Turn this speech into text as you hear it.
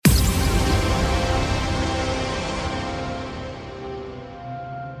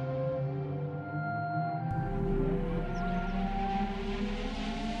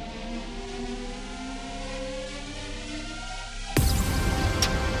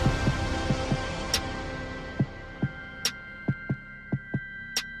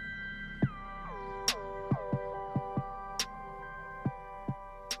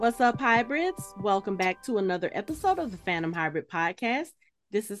What's up, hybrids? Welcome back to another episode of the Fandom Hybrid Podcast.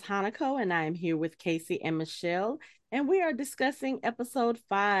 This is Hanako, and I am here with Casey and Michelle, and we are discussing episode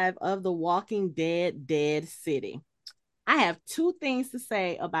 5 of The Walking Dead Dead City. I have two things to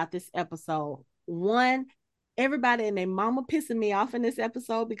say about this episode. One, everybody and their mama pissing me off in this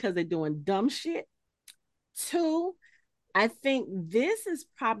episode because they're doing dumb shit. Two, I think this is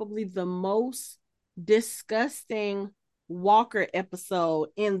probably the most disgusting Walker episode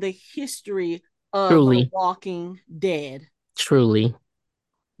in the history of The Truly, Walking Dead. truly.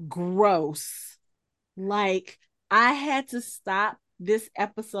 Gross. Like, I had to stop this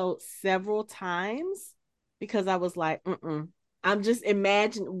episode several times because I was like, I'm just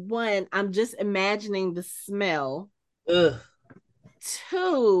imagining the smell. Ugh.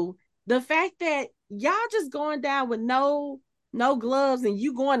 Two, the fact that y'all just going down with no gloves and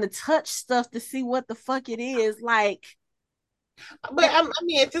you going to touch stuff to see what the fuck it is. Like, But I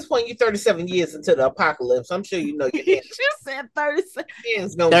mean, at this point, you're 37 years into the apocalypse. I'm sure you know your you said 30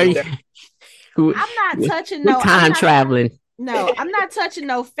 hands gonna be 30, dirty. I'm not touching we're no. time traveling. No, I'm not touching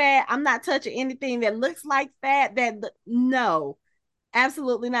no fat. I'm not touching anything that looks like fat. No,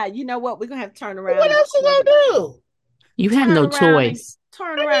 absolutely not. You know what? We're gonna have to turn around. What else you gonna do? You have no choice.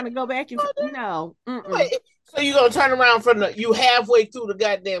 Turn around and go back and no. Wait, so you're gonna turn around from you halfway through the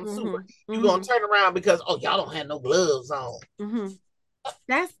goddamn super. You're gonna turn around because y'all don't have no gloves on.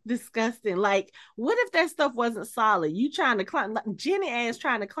 That's disgusting. Like, what if that stuff wasn't solid? You trying to climb, like, Jenny ass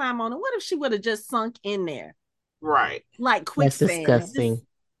trying to climb on it. What if she would have just sunk in there? Right. Like That's quicksand. disgusting.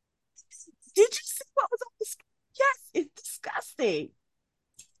 Did you see what was on the screen? Yes, it's disgusting.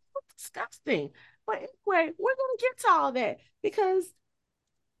 It's disgusting. But anyway, we're gonna get to all that because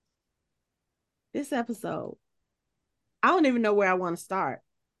this episode, I don't even know where I want to start.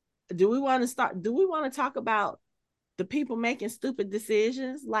 Do we want to start? Do we want to talk about the people making stupid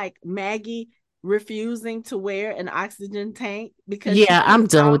decisions like Maggie refusing to wear an oxygen tank because Yeah, I'm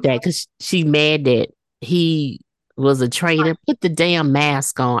done with that because she's mad that he was a traitor. Put the damn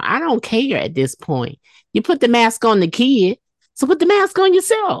mask on. I don't care at this point. You put the mask on the kid, so put the mask on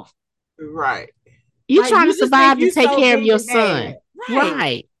yourself. Right. You're like, trying you to just think survive to you take so care of big your and bad. son. Right.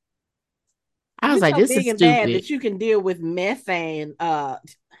 Right. I You're was like, so this big is and bad stupid. that you can deal with methane. I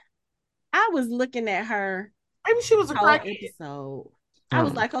was looking at her Maybe she was a whole crackhead. episode. I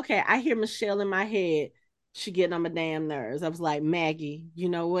was like, okay, I hear Michelle in my head. She getting on my damn nerves. I was like, Maggie, you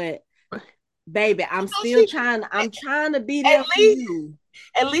know what? Baby, I'm still trying. I'm trying to be there for you.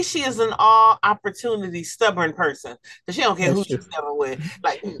 At least she is an all opportunity stubborn person. Because she don't care who That's true. she's stubborn with.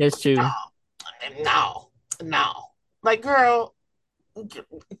 Like, That's true. no. Like, girl,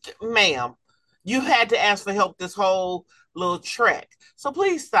 ma'am, you had to ask for help this whole little trek. So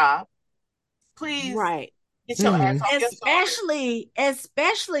please stop. Please Right. get your ass off your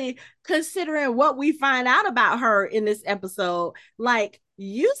Especially considering what we find out about her in this episode. Like,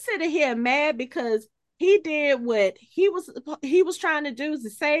 you sitting here mad because he did what he was trying to do to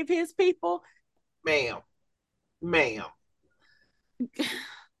save his people. ma'am, ma'am,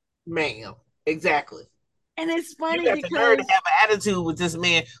 ma'am. Exactly. And it's You funny got the nerve because to have an attitude with this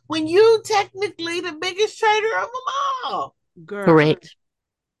man when you technically the biggest traitor of them all. girl, Correct.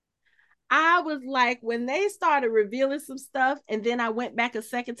 I was like, when they started revealing some stuff, and then I went back a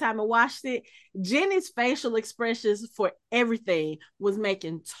second time and watched it, Jenny's facial expressions for everything was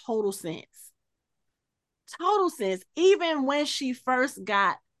making total sense. Total sense. Even when she first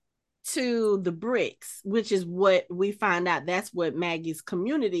got to the bricks, which is what we find out that's what Maggie's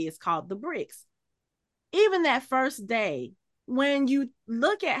community is called, the bricks. Even that first day, when you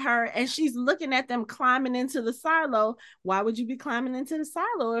look at her and she's looking at them climbing into the silo, why would you be climbing into the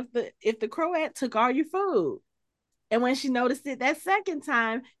silo if the Croat took all your food? And when she noticed it that second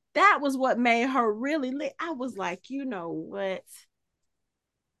time, that was what made her really lit. I was like, you know what?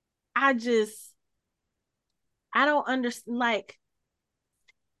 I just I don't understand. Like,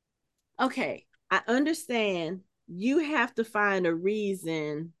 okay, I understand you have to find a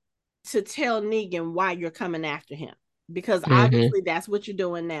reason to tell Negan why you're coming after him because Mm-hmm. obviously that's what you're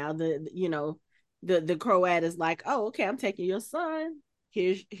doing now. The Croat is like, oh, okay, I'm taking your son.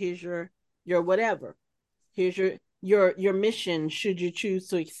 Here's your whatever. Here's your mission. Should you choose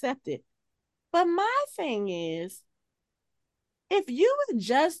to accept it? But my thing is, if you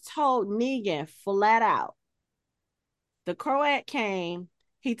just told Negan flat out, the Croat came,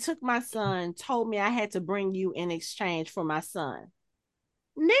 he took my son, told me I had to bring you in exchange for my son.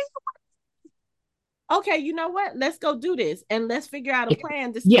 Nigga, okay, you know what? Let's go do this and let's figure out a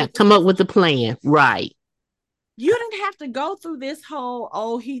plan to Yeah, still get come your up with a son. plan. Right. You didn't have to go through this whole,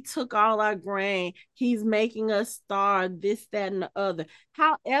 oh, he took all our grain, he's making us starve, this, that, and the other.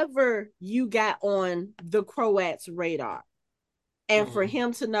 However, you got on the Croats' radar. And for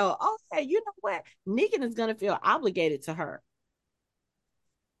him to know, okay, you know what? Negan is going to feel obligated to her.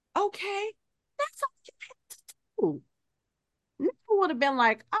 Okay, that's all you have to do. Negan would have been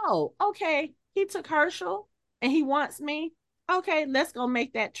like, oh, okay, he took Herschel and he wants me. Okay, let's go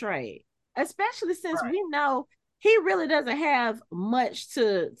make that trade. Especially since we know he really doesn't have much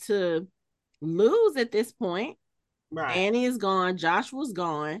to lose at this point. Right. Annie is gone. Joshua's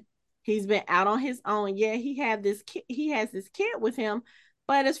gone. He's been out on his own. Yeah, he has this kid with him,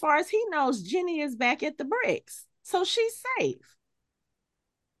 but as far as he knows, Jenny is back at the bricks, so she's safe.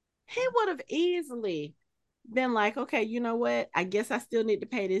 He would have easily been like, okay, you know what? I guess I still need to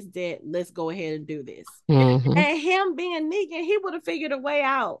pay this debt. Let's go ahead and do this. Mm-hmm. And him being Negan, he would have figured a way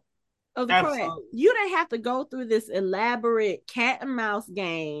out of the Croat. You didn't have to go through this elaborate cat and mouse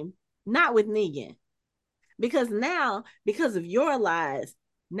game, not with Negan. Because now, because of your lies,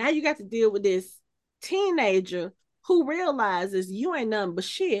 now you got to deal with this teenager who realizes you ain't nothing but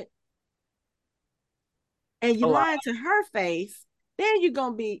shit. And you lying to her face. Then you're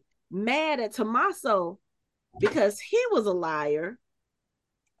going to be mad at Tommaso because he was a liar.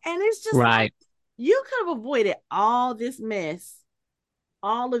 And it's just like, you could have avoided all this mess,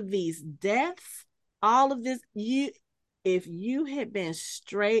 all of these deaths, all of this. If you had been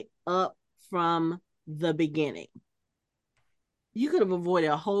straight up from the beginning, you could have avoided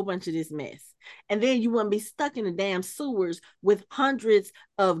a whole bunch of this mess. And then you wouldn't be stuck in the damn sewers with hundreds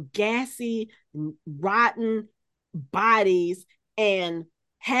of gassy, rotten bodies, and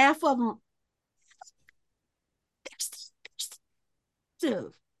half of them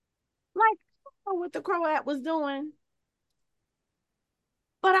still like, I don't know what the Croat was doing.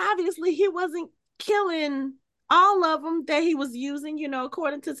 But obviously he wasn't killing all of them that he was using,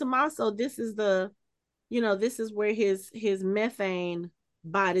 according to Tommaso. This is this is where his methane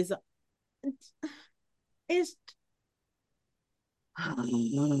bodies are. It's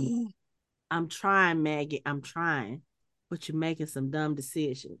I'm trying, Maggie. I'm trying, but you're making some dumb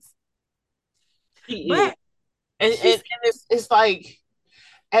decisions. But and it's like,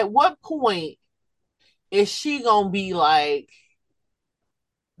 at what point is she gonna be like,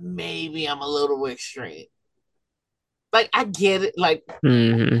 maybe I'm a little extreme? Like, I get it. Like,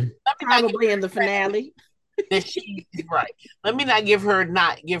 probably in the finale. That she is right. Let me not give her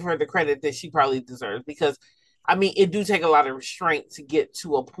the credit that she probably deserves, because I mean, it do take a lot of restraint to get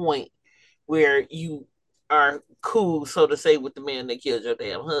to a point where you are cool, so to say, with the man that killed your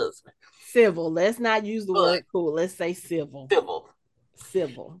damn husband. Civil. Let's not use the word cool. Let's say civil.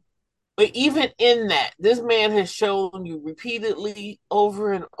 Civil. But even in that, this man has shown you repeatedly,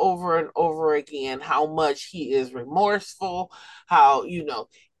 over and over and over again, how much he is remorseful, how,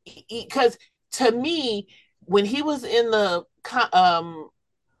 because to me, when he was in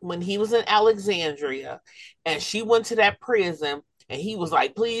when he was in Alexandria and she went to that prison and he was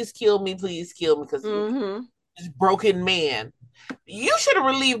like, please kill me, because this broken man, you should have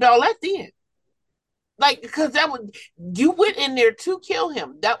relieved all that then. Like, because you went in there to kill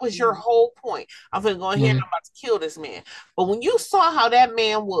him. That was your whole point. I'm gonna go in here and I'm about to kill this man. But when you saw how that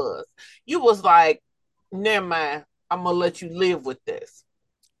man was, you was like, never mind, I'm gonna let you live with this.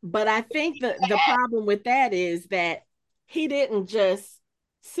 But I think the problem with that is that he didn't just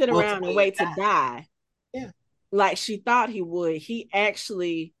sit around and wait to die. Yeah. Like she thought he would. He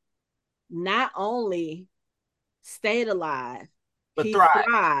actually not only stayed alive, but he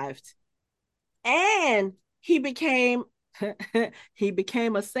thrived. And he became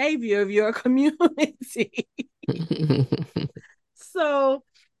a savior of your community. So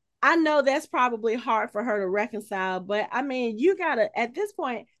I know that's probably hard for her to reconcile, but I mean, at this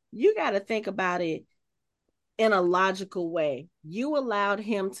point, you gotta think about it in a logical way. You allowed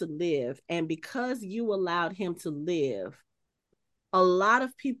him to live, and because you allowed him to live, a lot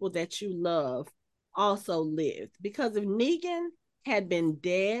of people that you love also lived. Because if Negan had been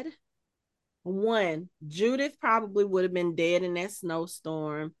dead, one, Judith probably would have been dead in that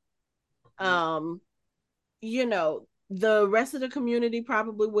snowstorm. The rest of the community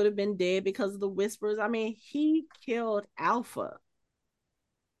probably would have been dead because of the whispers. I mean, he killed Alpha.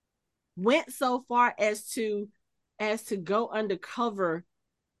 Went so far as to go undercover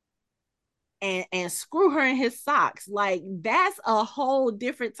and screw her in his socks. Like, that's a whole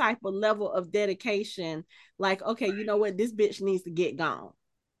different type of level of dedication. Like, okay, you know what? This bitch needs to get gone.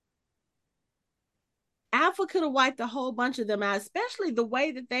 Alpha could have wiped a whole bunch of them out, especially the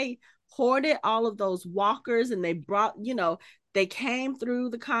way that they hoarded all of those walkers and they brought, They came through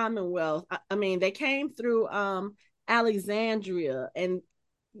the Commonwealth. I mean, they came through Alexandria, and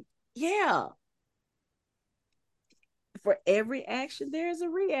yeah, for every action there's a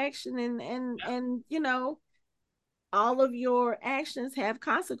reaction, and all of your actions have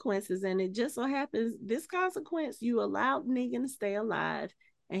consequences, and it just so happens this consequence, you allowed Negan to stay alive,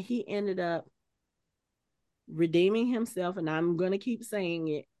 and he ended up redeeming himself, and I'm going to keep saying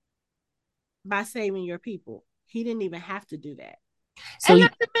it, by saving your people. He didn't even have to do that. So And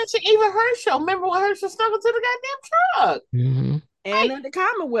not to mention even Herschel. Remember when Herschel snuck into the goddamn truck? mm-hmm. And the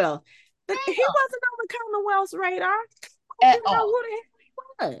Commonwealth. He wasn't on the Commonwealth's radar. At You know all. who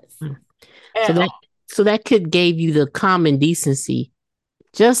the hell he was. So that so that could gave you the common decency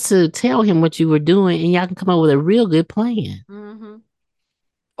just to tell him what you were doing, and y'all can come up with a real good plan. Mm-hmm.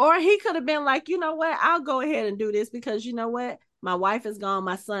 Or he could have been like, you know what? I'll go ahead and do this because you know what? My wife is gone.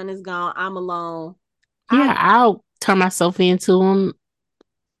 My son is gone. I'm alone. Yeah, I'll turn myself into him.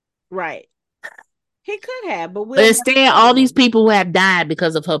 Right. He could have, but But we'll never instead, all these know. people who have died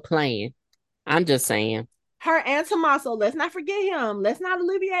because of her plan. I'm just saying. Her and Tommaso, let's not forget him. Let's not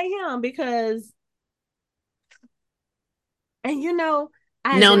alleviate him because, and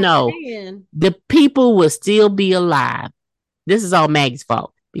I've No, been no. saying, The people will still be alive. This is all Maggie's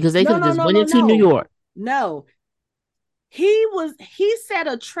fault because they could no, have no, just no, went no, into New no, York. no. He set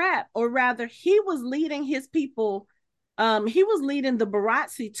a trap, or rather, he was leading his people. He was leading the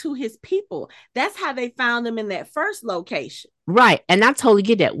Barazzi to his people. That's how they found him in that first location. Right. And I totally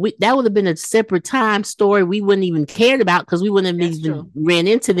get that. That would have been a separate time story we wouldn't even cared about because we wouldn't have That's even true. ran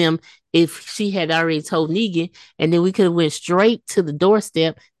into them if she had already told Negan. And then we could have went straight to the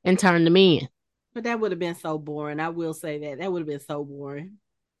doorstep and turned them in. But that would have been so boring. I will say that. That would have been so boring.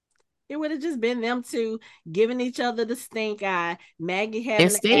 It would have just been them two giving each other the stink eye, Maggie having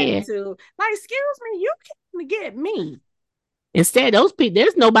an Instead, attitude. Like, excuse me, you can't get me. those people,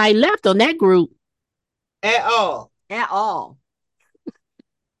 there's nobody left on that group. At all. At all.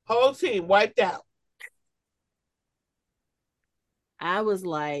 Whole team wiped out. I was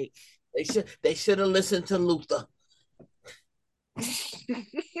like, They should have listened to Luther.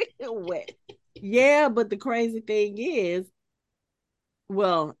 yeah, but the crazy thing is,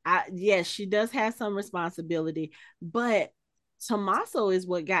 well, yes, she does have some responsibility, but Tommaso is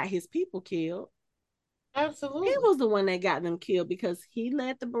what got his people killed. Absolutely. He was the one that got them killed because he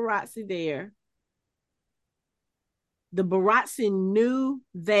led the Barazzi there. The Barazzi knew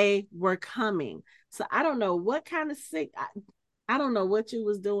they were coming. So I don't know what kind of sick. I don't know what you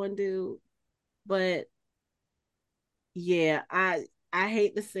was doing, dude. But yeah, I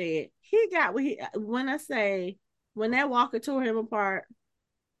hate to say it. He got when I say when that walker tore him apart.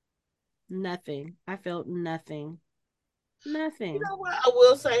 Nothing. I felt nothing. Nothing. You know what I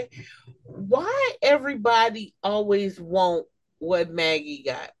will say? Why everybody always want what Maggie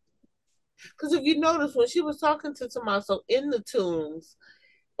got? Because if you notice, when she was talking to Tommaso in the tombs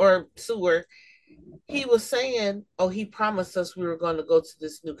or sewer, he was saying, "Oh, he promised us we were going to go to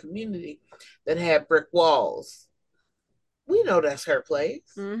this new community that had brick walls. We know that's her place.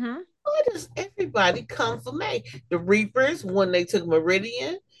 Mm-hmm. Why does everybody come for May? The Reapers when they took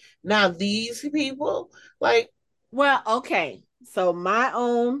Meridian. Now these people, like, well, okay. So my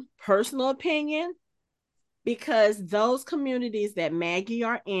own personal opinion, because those communities that Maggie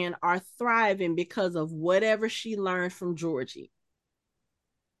are in are thriving because of whatever she learned from Georgie.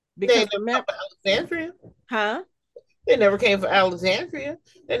 Because they remember, Alexandria. huh? They never came for Alexandria.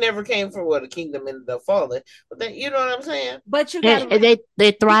 They never came for what the kingdom ended up falling. But then, you know what I'm saying? But you got And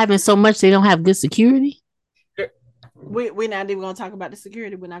they're thriving so much they don't have good security. We're not even going to talk about the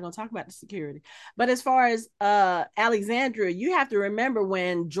security. We're not going to talk about the security. But as far as Alexandria, you have to remember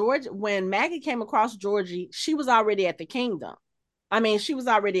when Maggie came across Georgie, she was already at the kingdom. I mean, she was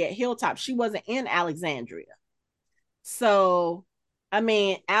already at Hilltop. She wasn't in Alexandria. So, I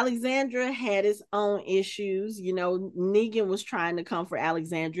mean, Alexandria had its own issues. Negan was trying to come for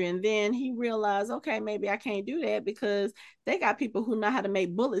Alexandria, and then he realized, okay, maybe I can't do that because they got people who know how to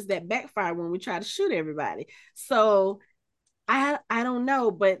make bullets that backfire when we try to shoot everybody. So I don't know,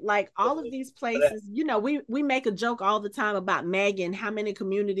 but like all of these places, we make a joke all the time about Megan, how many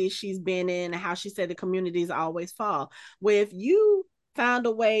communities she's been in, and how she said the communities always fall. Well, if you found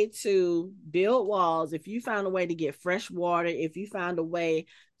a way to build walls, if you found a way to get fresh water, if you found a way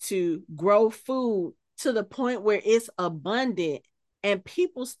to grow food to the point where it's abundant and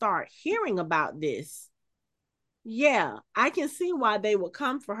people start hearing about this, yeah, I can see why they would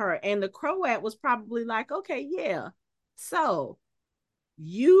come for her. And the Croat was probably like, okay, yeah. So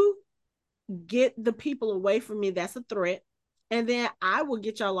you get the people away from me. That's a threat. And then I will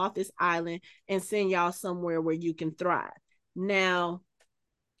get y'all off this island and send y'all somewhere where you can thrive. Now,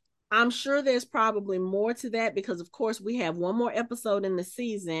 I'm sure there's probably more to that because, of course, we have one more episode in the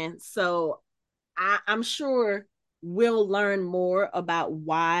season. So I'm sure we'll learn more about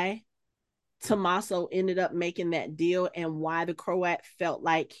why Tommaso ended up making that deal and why the Croat felt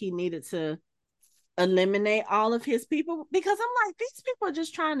like he needed to eliminate all of his people. Because I'm like, these people are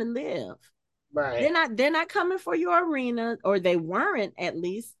just trying to live. Right. They're not coming for your arena, or they weren't, at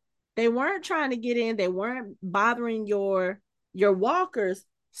least. They weren't trying to get in. They weren't bothering your walkers.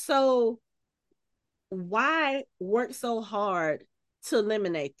 So why work so hard to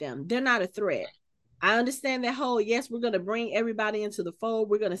eliminate them? They're not a threat. I understand that whole, yes, we're going to bring everybody into the fold.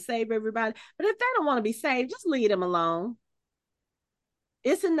 We're going to save everybody. But if they don't want to be saved, just leave them alone.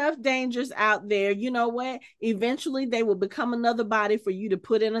 It's enough dangers out there. You know what? Eventually, they will become another body for you to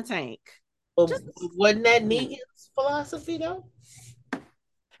put in a tank. But Just, wasn't that Negan's philosophy though?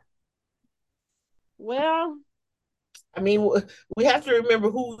 well, I mean, we have to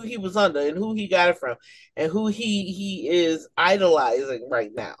remember who he was under and who he got it from, and who he is idolizing right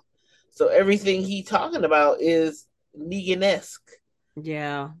now. So everything he talking about is Negan-esque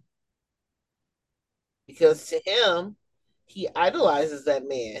yeah. because to him, he idolizes that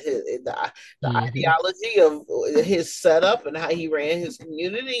man. The Mhm. ideology of his setup and how he ran his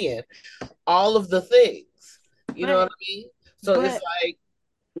community and all of the things. You know what But I mean? So it's but like,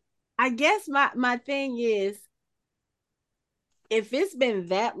 I guess my thing is, if it's been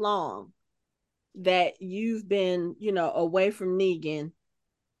that long that you've been, away from Negan,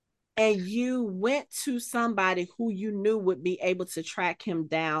 and you went to somebody who you knew would be able to track him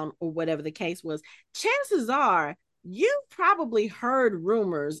down or whatever the case was, chances are you probably heard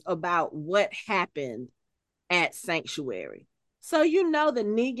rumors about what happened at Sanctuary. So you know that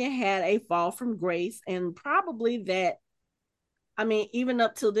Negan had a fall from grace, and probably that, I mean, even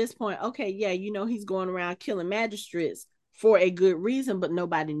up till this point, okay, yeah, he's going around killing magistrates for a good reason, but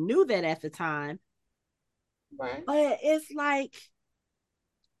nobody knew that at the time. right. But it's like,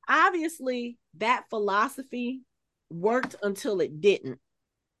 obviously that philosophy worked until it didn't.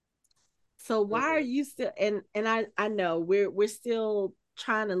 So why are Mhm. you still, and I know we're still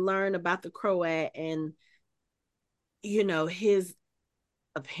trying to learn about the Croat and his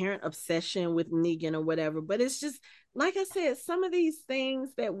apparent obsession with Negan or whatever, but it's just, like I said, some of these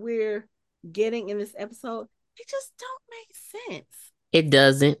things that we're getting in this episode, they just don't make sense. It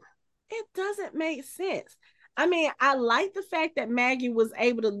doesn't. It doesn't make sense. I mean, I like the fact that Maggie was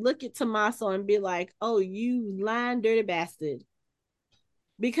able to look at Tommaso and be like, "Oh, you lying dirty bastard,"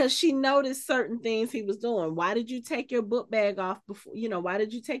 because she noticed certain things he was doing. Why did you take your book bag off before? Why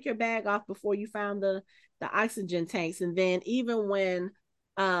did you take your bag off before you found the oxygen tanks? And then even when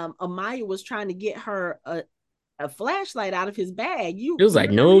Amaya was trying to get her a flashlight out of his bag, It you was like,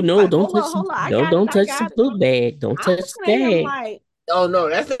 remember no, he was no, like, don't touch, hold on, I no, got it, don't I touch the got it. book bag, don't I'm touch the looking at him bag. like, Oh no,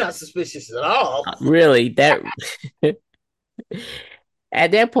 that's not suspicious at all. Really, that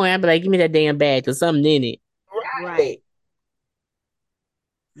at that point, I'd be like, give me that damn bag, cause something in it. Right. right,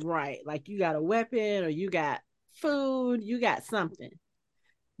 right. Like you got a weapon or you got food, you got something.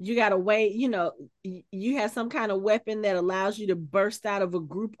 You got a way, you have some kind of weapon that allows you to burst out of a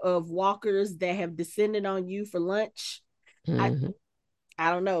group of walkers that have descended on you for lunch. I Mhm.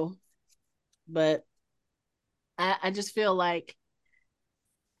 I don't know, but I just feel like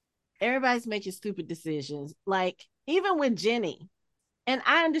everybody's making stupid decisions. Like even with Jenny, and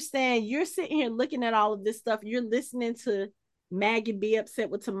I understand you're sitting here looking at all of this stuff. You're listening to Maggie be upset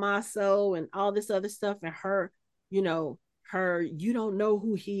with Tommaso and all this other stuff, and her, you know, you don't know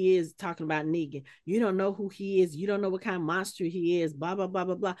who he is, talking about Negan. You don't know who he is. You don't know what kind of monster he is, blah, blah, blah,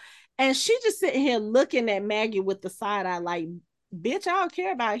 blah, blah. And she just sitting here looking at Maggie with the side eye, like, bitch, I don't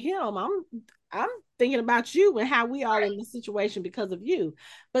care about him. I'm thinking about you and how we all in this situation because of you.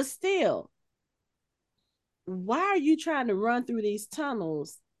 But still, why are you trying to run through these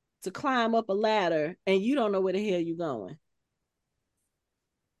tunnels to climb up a ladder and you don't know where the hell you're going?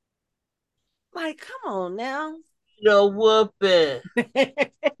 Like, come on now. No whooping.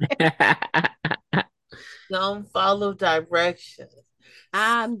 Don't follow directions. Sit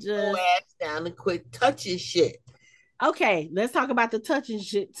I'm your just ass down and quit touching shit. okay. Let's talk about the touching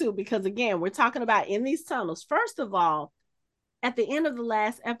shit too, because again, we're talking about in these tunnels. First of all, at the end of the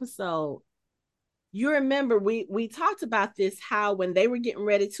last episode, you remember we talked about this, how when they were getting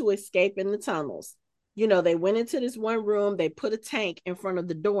ready to escape in the tunnels, they went into this one room, they put a tank in front of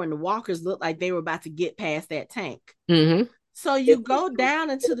the door, and the walkers looked like they were about to get past that tank. Mhm. So you go down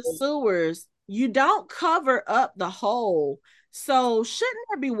into the sewers, you don't cover up the hole. So shouldn't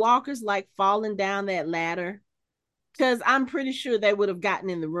there be walkers like falling down that ladder? Because I'm pretty sure they would have gotten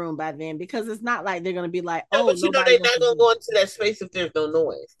in the room by then. Because it's not like they're gonna be like, No, oh, but you know nobody's they're else not is gonna here. go into that space if there's no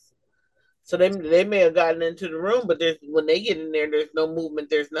noise. So they may have gotten into the room, but there's when they get in there, there's no movement,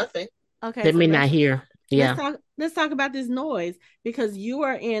 there's nothing. Okay, They so may not hear. let's Yeah, talk let's talk about this noise because you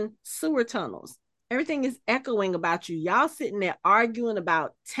are in sewer tunnels. Everything is echoing about you. Y'all sitting there arguing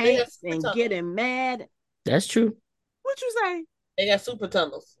about They got tanks super and tunnels. getting mad. that's true. What you say? They got super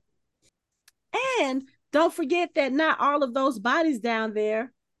tunnels. And don't forget that not all of those bodies down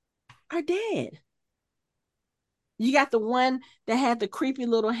there are dead. You got the one that had the creepy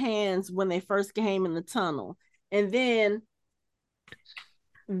little hands when they first came in the tunnel. And then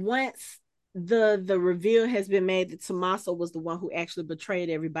once the reveal has been made that Tommaso was the one who actually betrayed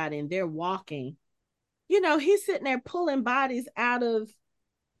everybody and they're walking, he's sitting there pulling bodies out of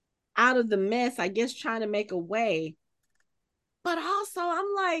the mess, I guess trying to make a way. But also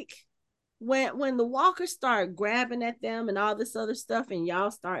I'm like, when the walkers start grabbing at them and all this other stuff and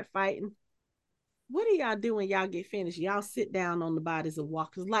y'all start fighting, what do y'all do when y'all get finished? Y'all sit down on the bodies of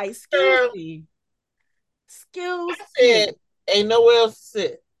walkers. Like, excuse Girl, me. Excuse I me. said, ain't nowhere else to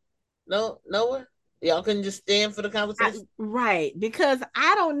sit. No, nowhere. Y'all can just stand for the conversation. Right. Because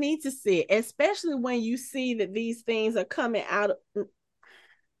I don't need to sit, especially when you see that these things are coming out of.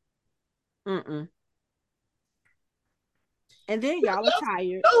 Mm-mm. And then y'all are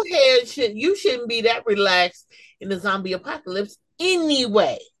tired. Go ahead, you shouldn't be that relaxed in the zombie apocalypse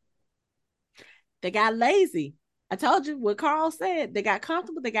anyway. They got lazy. I told you what Carl said. They got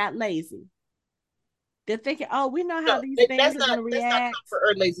comfortable, they got lazy. They're thinking, oh, we know how No, these things are going to that's not react. comfort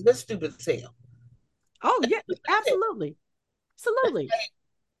or lazy. That's stupid as hell. Oh, yeah, absolutely. Absolutely.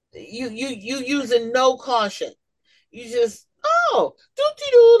 You using no caution. You just do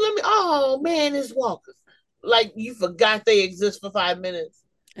let me man, it's walkers. Like you forgot they exist for 5 minutes.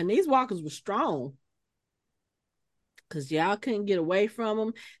 And these walkers were strong because y'all couldn't get away from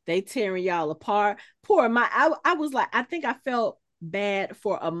them. They tearing y'all apart. Poor my, I was like, I think I felt bad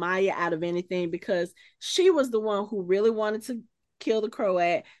for Amaya out of anything because she was the one who really wanted to kill the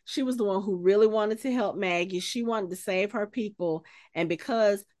Croat. She was the one who really wanted to help Maggie. She wanted to save her people. And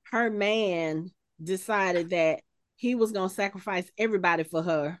because her man decided that he was going to sacrifice everybody for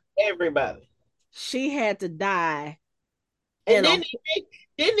her, Everybody. she had to die. And And then he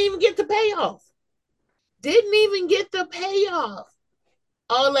didn't even get the payoff. Didn't even get the payoff.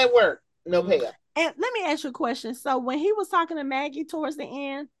 All that work, no payoff. And let me ask you a question. So when he was talking to Maggie towards the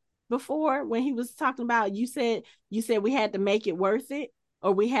end, before when he was talking about, you said we had to make it worth it,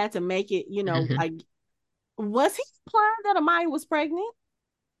 or we had to make it, Mhm. like, was he implying that Amaya was pregnant?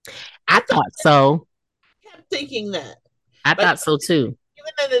 I thought so. Kept thinking that. I But thought so too.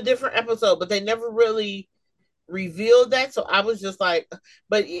 even in a different episode, but they never really revealed that. So I was just like,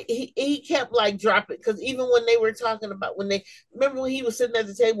 but he kept like dropping because even when they were talking about when they remember when he was sitting at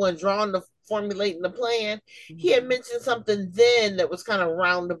the table and drawing the formulating the plan, he had mentioned something then that was kind of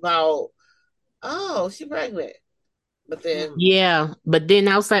roundabout. Oh, she pregnant, but then Yeah, but then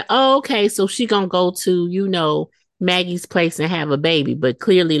I was like, oh, okay, so she gonna go to Maggie's place and have a baby, but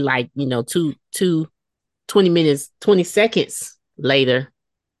clearly, like two 20 minutes, 20 seconds later,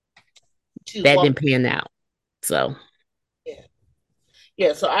 she that walked. didn't pan out. So Yeah,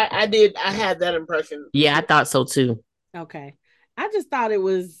 yeah. So I had that impression. yeah, I thought so too. Okay. I just thought it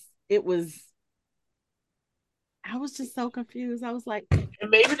was I was just so confused. I was like, And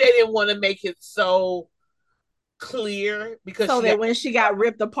maybe they didn't want to make it so clear because so she that got when she got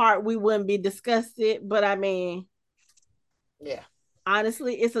ripped apart, we wouldn't be disgusted. But I mean, yeah.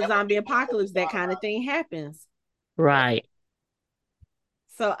 honestly, it's a That would zombie be my whole apocalypse. That thought kind of about thing happens. it. Right.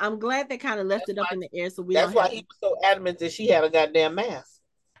 So I'm glad they kind of left That's it up why in the air so we don't that's why have he to. was so adamant that she had a goddamn mask.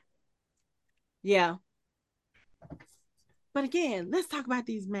 Yeah. But again, let's talk about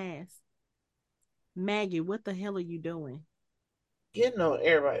these masks. Maggie, what the hell are you doing? Getting on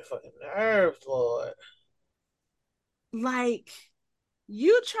everybody's fucking nerves, Lord. Like,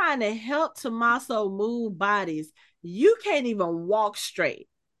 you trying to help Tommaso move bodies. You can't even walk straight.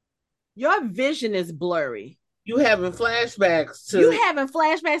 Your vision is blurry. You having flashbacks You to having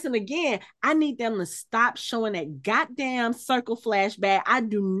flashbacks, and again, I need them to stop showing that goddamn circle flashback. I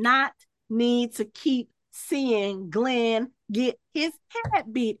do not need to keep seeing Glenn get his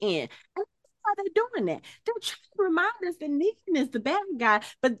head beat in. And why they're doing that? They're trying to remind us that Negan is the bad guy,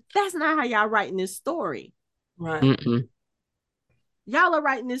 but that's not how y'all writing this story. right, Mm-mm. Y'all are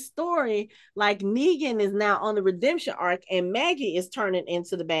writing this story like Negan is now on the redemption arc and Maggie is turning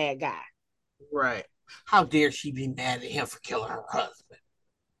into the bad guy. right. How dare she be mad at him for killing her husband?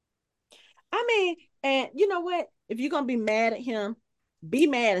 I mean, and you know what? If you're gonna be mad at him, be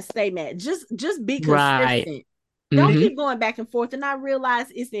mad and stay mad. Just be Right. consistent. Don't Mm-hmm. keep going back and forth. And I realize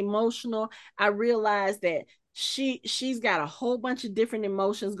it's emotional. I realize that she's got a whole bunch of different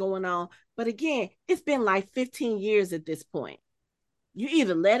emotions going on. But again, it's been like 15 years at this point. You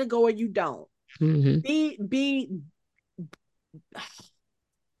either let it go or you don't. Mm-hmm.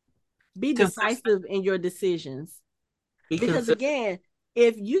 Be Consistent. decisive in your decisions. Be Because consistent. again,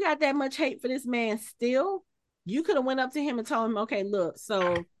 if you got that much hate for this man still, you could have went up to him and told him, okay, look,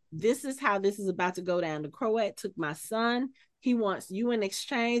 so this is how this is about to go down. The Croat took my son. He wants you in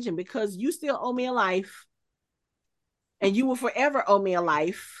exchange. And because you still owe me a life and you will forever owe me a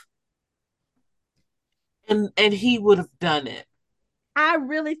life, And he would have done it. I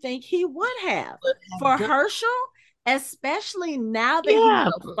really think he would have. Would have For done, Herschel, especially now that he's Yeah.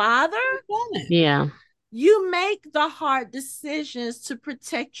 a father, done it. Yeah. you make the hard decisions to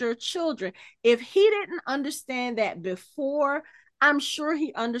protect your children. If he didn't understand that before, I'm sure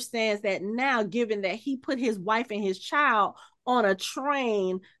he understands that now, given that he put his wife and his child on a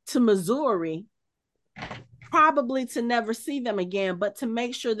train to Missouri, probably to never see them again, but to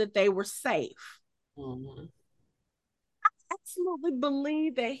make sure that they were safe. Mm-hmm. Absolutely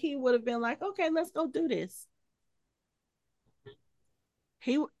believe that he would have been like, okay, let's go do this.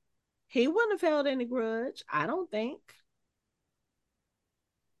 He he wouldn't have held any grudge, I don't think.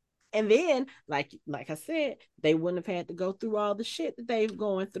 And then, like I said, they wouldn't have had to go through all the shit that they've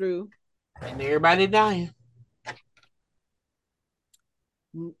going through. And everybody dying.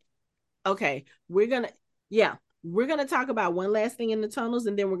 Okay, yeah, we're gonna talk about one last thing in the tunnels,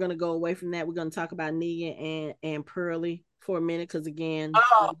 and then we're gonna go away from that. We're gonna talk about Negan and Pearlie for a minute, because again,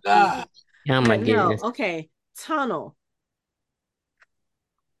 Oh God. Oh my but no, goodness. okay, tunnel.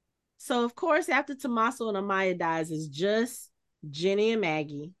 So of course, after Tommaso and Amaya dies, it's just Jenny and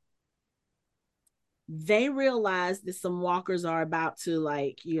Maggie. They realize that some walkers are about to,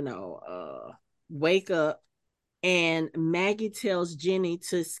 like, wake up, and Maggie tells Jenny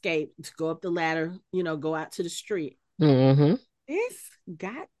to escape, to go up the ladder, go out to the street. Mm-hmm. This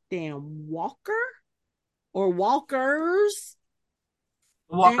goddamn walker or walkers,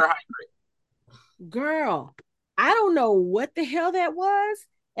 that Walker High. girl, I don't know what the hell that was,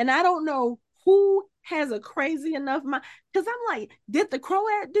 and I don't know who has a crazy enough mind, because I'm like, did the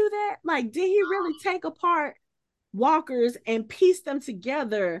Croat do that? Like, did he really take apart walkers and piece them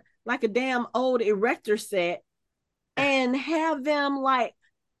together like a damn old erector set and have them, like,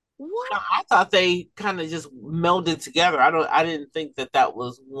 what? No, I thought they kind of just melded together. I didn't think that that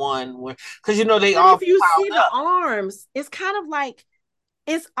was one where, because they But all if you see piled the up. arms, it's kind of like,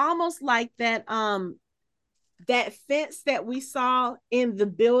 it's almost like that fence that we saw in the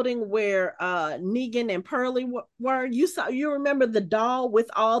building where Negan and Pearlie were. You remember the doll with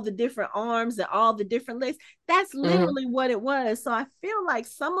all the different arms and all the different legs? That's Mm-hmm. literally what it was. So I feel like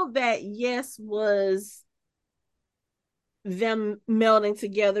some of that, yes, was them melding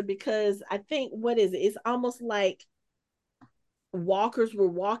together, because I think, what is it? It's almost like walkers were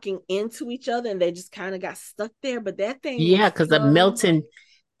walking into each other and they just kind of got stuck there. But that thing Yeah, was because so,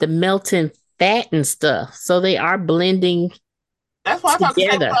 the melting fat and stuff. So they are blending That's why I thought, because they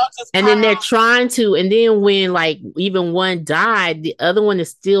were together. all just And kind then they're of. trying to, and then when like even one died, the other one is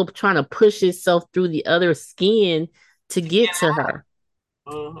still trying to push itself through the other skin to get to her.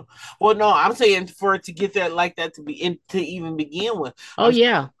 Well, no, I'm saying for it to get that like that to be in to even begin with. Oh I'm saying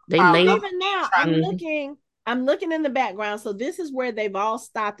yeah. They piled because laid up even again now trying to. mhm. I'm looking in the background. So this is where they've all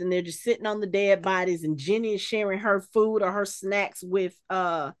stopped and they're just sitting on the dead bodies, and Jenny is sharing her food or her snacks with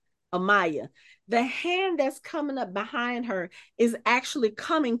Amaya. The hand that's coming up behind her is actually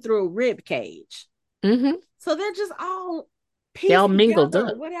coming through a rib cage. Mhm. So they're just all They all pieced mingled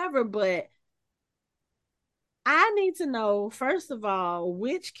together or up. whatever. But I need to know, first of all,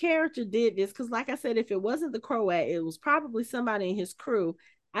 which character did this. Because, like I said, if it wasn't the Croat, it was probably somebody in his crew.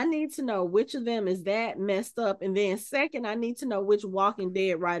 I need to know which of them is that messed up. And then, second, I need to know which Walking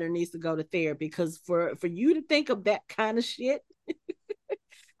Dead writer needs to go to therapy. Because for you to think of that kind of shit,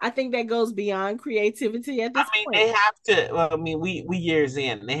 I think that goes beyond creativity at I this mean, point. they have to. Well, I mean, we years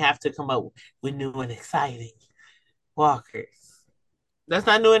in, they have to come up with new and exciting walkers. That's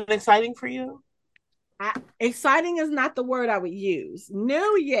not new and exciting for you. Exciting is not the word I would use.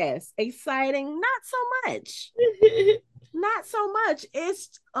 New, yes. Exciting, not so much. Not so much.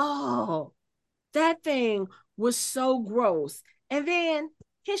 It's, oh, that thing was so gross. And then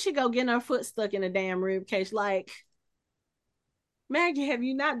here she go getting her foot stuck in a damn rib cage. Like, Maggie, have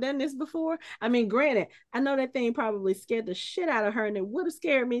you not done this before? I mean, granted, I know that thing probably scared the shit out of her, and it would have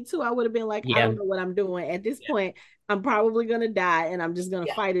scared me too. I would have been like, I Yeah. don't know what I'm doing. At this Yeah, point, I'm probably gonna die, and I'm just gonna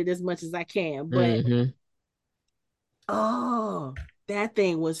yeah. fight it as much as I can. But Mhm. oh, that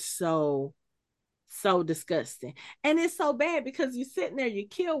thing was so So disgusting. And it's so bad because you're sitting there, you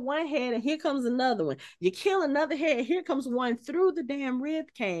kill one head and here comes another one. You kill another head, and here comes one through the damn rib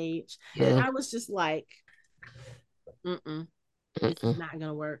cage. Yeah. I was just like, mm-mm, this is Mm-mm. not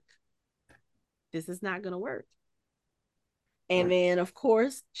gonna work. This is not gonna work. And then of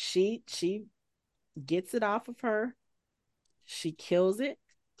course she gets it off of her. She kills it.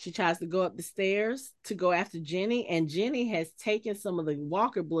 She tries to go up the stairs to go after Jenny, and Jenny has taken some of the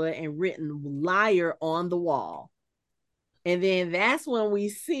Walker blood and written liar on the wall. And then that's when we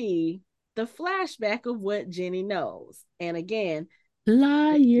see the flashback of what Jenny knows. And again,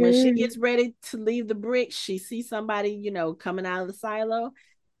 when she Liar. gets ready to leave the brick, she sees somebody, coming out of the silo.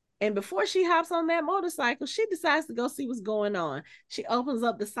 And before she hops on that motorcycle, she decides to go see what's going on. She opens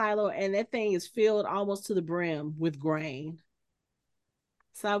up the silo, and that thing is filled almost to the brim with grain.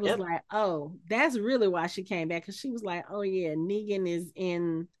 So I was Yep. like, oh, that's really why she came back. Because she was like, oh, yeah, Negan is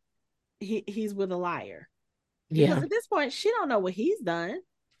he's with a liar. Because Yeah. at this point, she don't know what he's done.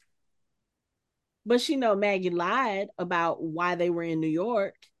 But she know Maggie lied about why they were in New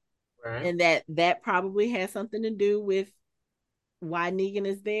York, Right. and that probably has something to do with why Negan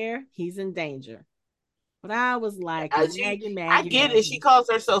is there. He's in danger. But I was like, Maggie, I Maggie, get it. She Maggie. calls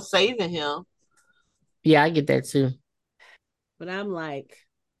herself saving him. Yeah, I get that too. But I'm like,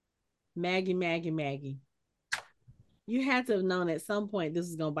 Maggie, Maggie, Maggie. You had to have known at some point this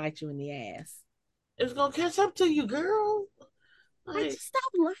was gonna bite you in the ass. It's gonna catch up to you, girl. Like, Like, just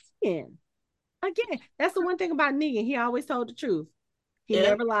stop lying. Again, that's the one thing about Negan. He always told the truth. He yeah,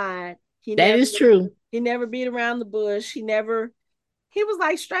 never lied. He That never is true. he never beat around the bush. He was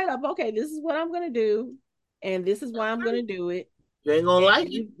like straight up, okay, this is what I'm gonna do, and this is why I'm gonna do it. you ain't gonna And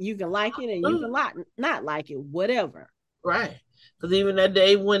like it. you can like it and you can not like it, whatever. Right. Because even that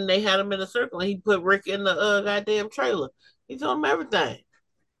day when they had him in a circle and he put Rick in the goddamn trailer, he told him everything.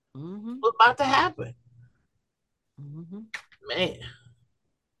 Mm-hmm. What's about to happen? Mm-hmm. Man.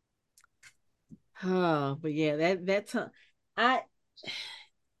 Oh, but yeah, that's I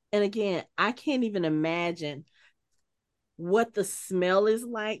and again, I can't even imagine what the smell is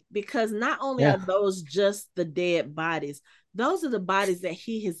like because not only are Yeah. those just the dead bodies, those are the bodies that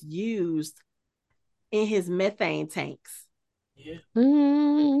he has used in his methane tanks. Yeah. There's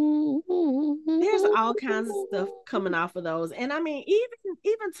all kinds of stuff coming off of those. And I mean,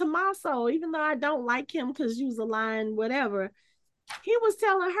 even Tommaso, even though I don't like him because he was a lying, whatever, he was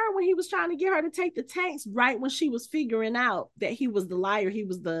telling her when he was trying to get her to take the tanks right when she was figuring out that he was the liar, he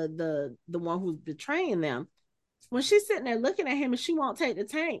was the one who's betraying them. When she's sitting there looking at him and she won't take the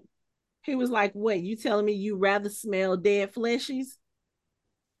tank, he was like, "What? You telling me you rather smell dead fleshies?"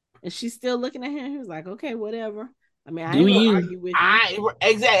 And she's still looking at him. He was like, "Okay, whatever." I mean, I Do ain't gonna you? argue with you. I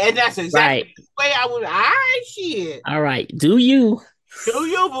exactly, and that's exactly Right. the way I would. I shit. All right. Do you? Do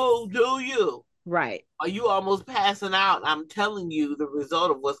you, boo? Do you? Right. Are you almost passing out? I'm telling you the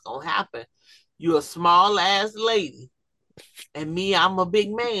result of what's gonna happen. You're a small ass lady, and me, I'm a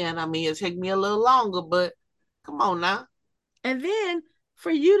big man. I mean, it take me a little longer, but come on now. And then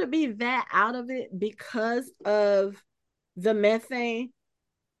for you to be that out of it because of the methane,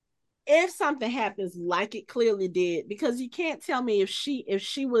 if something happens like it clearly did, because you can't tell me if she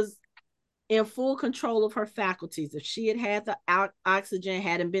was in full control of her faculties, if she had the oxygen,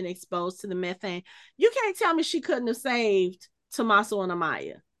 hadn't been exposed to the methane, you can't tell me she couldn't have saved Tommaso and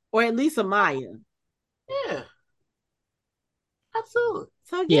Amaya, or at least Amaya. Yeah, absolutely.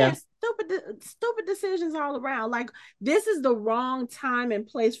 So yeah, Yeah. stupid decisions all around. Like this is the wrong time and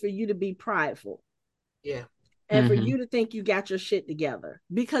place for you to be prideful Yeah, and for Mm-hmm. you to think you got your shit together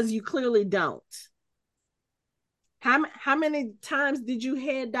because you clearly don't. How many times did you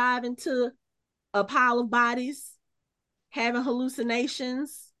head dive into a pile of bodies, having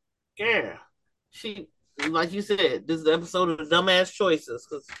hallucinations? yeah. She, like you said, this is the episode of the dumbass choices.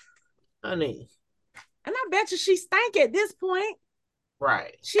 Because, honey, And I bet you she stank at this point.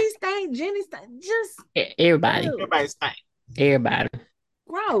 right? She stank, Jenny stank, just Everybody. ew, Everybody's fine. Everybody.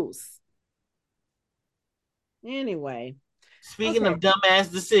 gross. Anyway, Speaking okay. of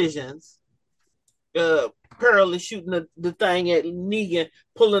dumbass decisions, Pearl is shooting the thing at Negan,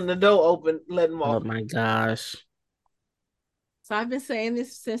 pulling the door open, letting him Oh walk. my gosh. So I've been saying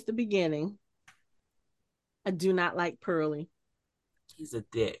this since the beginning. I do not like Pearlie. He's a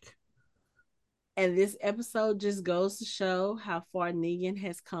dick. And this episode just goes to show how far Negan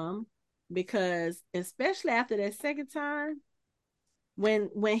has come. Because especially after that second time, when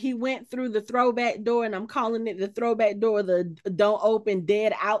he went through the throwback door, and I'm calling it the throwback door, the don't open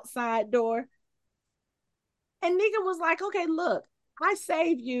dead outside door. And Negan was like, okay, look, I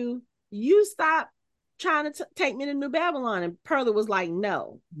saved you. You stop trying to take me to New Babylon. And Pearlie was like,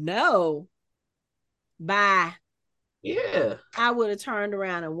 no, no. Bye. Yeah. I would have turned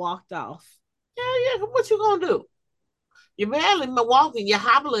around and walked off. Yeah. What you gonna do? You're barely walking. You're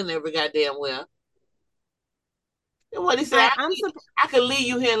hobbling every goddamn well. And what he said, Like I'm surprised. I could leave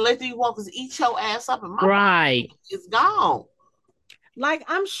you here and let these walkers eat your ass up, and my Right. body is gone. Like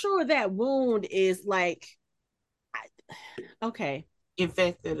I'm sure that wound is like, okay,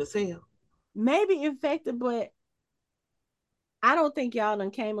 Infected as hell. maybe infected, but I don't think y'all done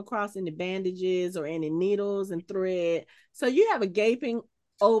came across any bandages or any needles and thread. So you have a gaping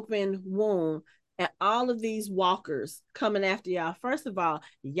open wound and all of these walkers coming after y'all. First of all,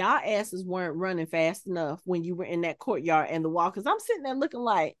 y'all asses weren't running fast enough when you were in that courtyard and the walkers. I'm sitting there looking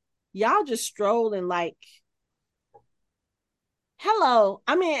like y'all just strolling like hello.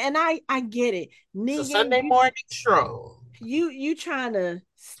 I mean, and I get it. It's a Negan, Sunday morning stroll. you trying to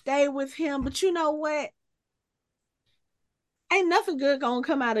stay with him, but you know what? Ain't nothing good gonna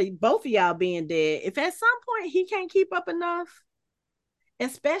come out of both of y'all being dead. If at some point he can't keep up enough,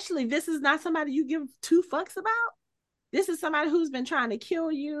 especially this is not somebody you give two fucks about. This is somebody who's been trying to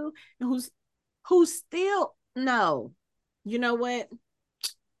kill you and who's still no. You know what?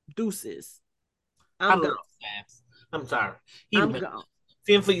 Deuces. I I'm love gone. Sam. I'm sorry. I'm gone.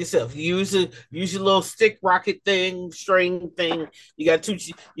 Fend for yourself. Use your little stick rocket thing, string thing. You got two.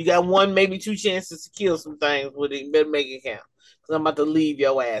 You got one, maybe two chances to kill some things with it. You better make it count. Cause I'm about to leave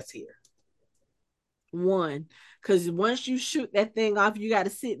your ass here. One. Because once you shoot that thing off, you got to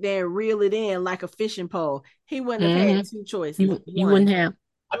sit there and reel it in like a fishing pole. He wouldn't have had two choices. You wouldn't One. have.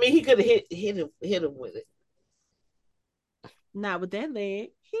 I mean, he could have hit him with it. Not with that leg.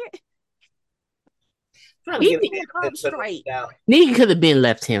 Trying to He get Him a up put straight. it out. Nigga could have been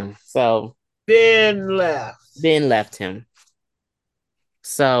left him. So Been left. been left him.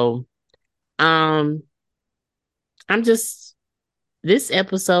 So I'm just this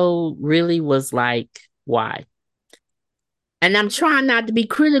episode really was like, why? And I'm trying not to be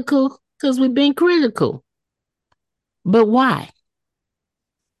critical because we've been critical. But why?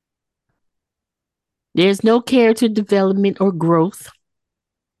 There's no character development or growth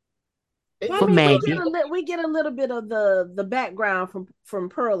Well, I for mean, Maggie. we get a little bit of the background from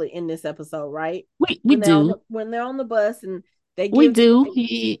Pearlie in this episode, right? We do. When they're on the bus and they We give do.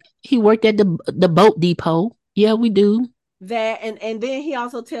 He worked at the boat depot. Yeah, we do. that, and then he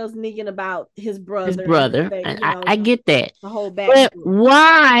also tells Negan about his His brother and brother. that I get that. the whole But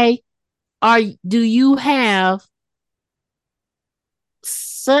backstory. why do you have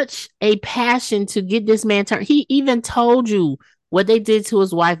such a passion to get this man turned? He even told you what they did to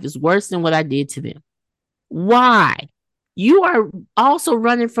his wife is worse than what I did to them. Why? You are also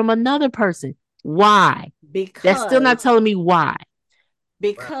running from another person. Why? That's still not telling me why.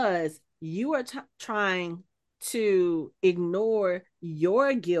 Because you are trying to ignore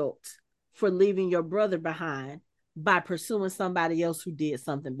your guilt for leaving your brother behind by pursuing somebody else who did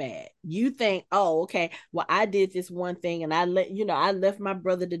something bad. You think, oh, okay, well, I did this one thing and I left my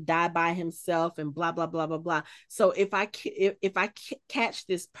brother to die by himself and blah blah blah blah blah. So if I catch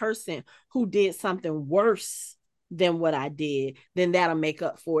this person who did something worse than what I did, then that'll make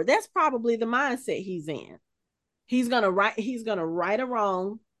up for it. That's probably the mindset he's in. He's gonna right a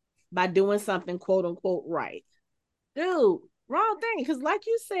wrong by doing something quote unquote right. Dude, wrong thing. Because like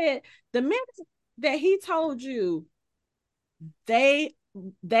you said, the minute that he told you they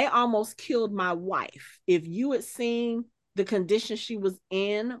almost killed my wife. If you had seen the condition she was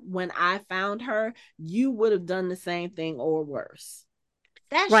in when I found her, you would have done the same thing or worse.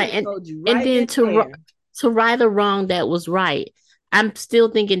 That right. shit told you And right then there. to right or wrong that was right. I'm still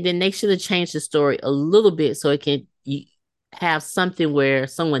thinking then they should have changed the story a little bit so it can have something where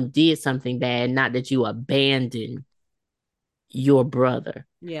someone did something bad, not that you abandoned your brother.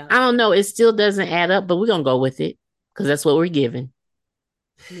 Yeah. I don't know. It still doesn't add up, but we're gonna go with it because that's what we're given.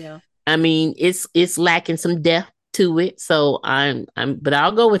 Yeah. I mean, it's lacking some depth to it, so but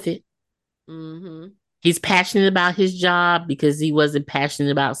I'll go with it. Mm-hmm. He's passionate about his job because he wasn't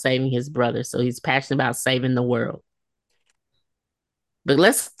passionate about saving his brother, so he's passionate about saving the world. But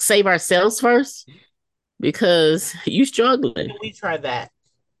let's save ourselves first because you struggling. Can we try that?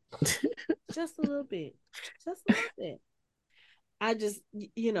 Just a little bit. Just a little bit. I just,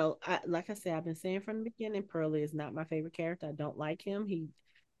 like I said, I've been saying from the beginning, Pearlie is not my favorite character. I don't like him.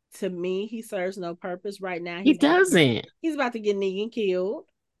 To me, he serves no purpose right now. He doesn't. He's about to get Negan killed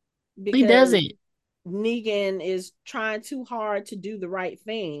because he doesn't. Negan is trying too hard to do the right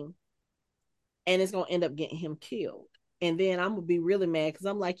thing, and it's gonna end up getting him killed. And then I'm gonna be really mad because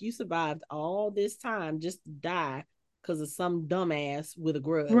I'm like, you survived all this time just to die because of some dumbass with a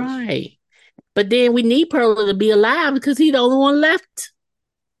grudge, right? But then we need Pearl to be alive because he's the only one left.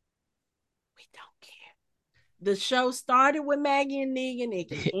 We don't care. The show started with Maggie and Negan. It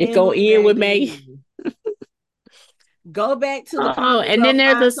can It end go with in with Maggie and Maggie. Negan. Go back to the Oh, comic and then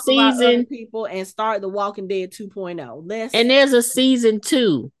book, there's find a some of our other season, people, and start the Walking Dead 2.0. and there's a season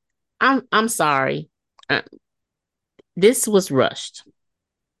 2. I'm sorry. Uh, this was rushed.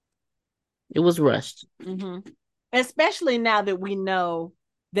 It was rushed. Mm-hmm. Especially now that we know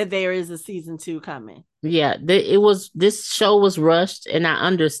that there is a season 2 coming. Yeah, this show was rushed, and I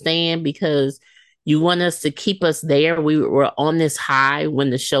understand because you want us to keep us there. We were on this high when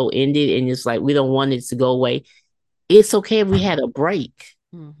the show ended, and it's like we don't want it to go away. It's okay if we had a break.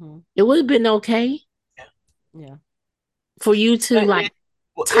 Mm-hmm. It would have been okay. Yeah. For you to like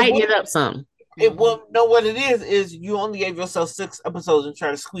tighten it up some. It will know what it is you only gave yourself 6 episodes and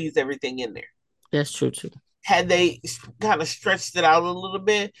try to squeeze everything in there. That's true too. Had they kind of stretched it out a little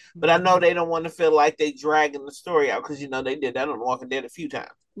bit, but I know they don't want to feel like they dragging the story out because they did that on The Walking Dead a few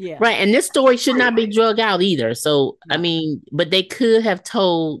times. Yeah. Right. And this story should not be drug out either. So no. I mean, but they could have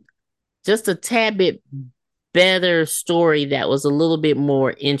told just a tad bit better story that was a little bit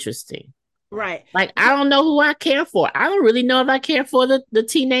more interesting. Right. Like, I don't know who I care for. I don't really know if I care for the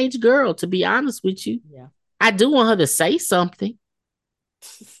teenage girl, to be honest with you. Yeah. I do want her to say something.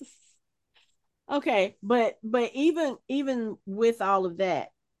 Okay, but even with all of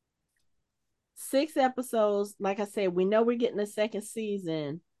that, 6 episodes, like I said, we know we're getting a second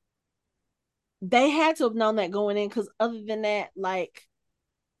season. They had to have known that going in, because other than that, like,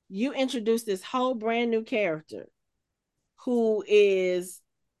 you introduced this whole brand new character who is,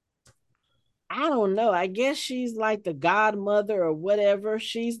 I don't know, I guess she's like the godmother or whatever.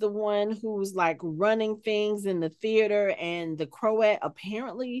 She's the one who's like running things in the theater, and the Croat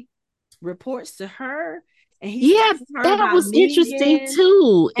apparently reports to her, and he's telling her that about was Negan, interesting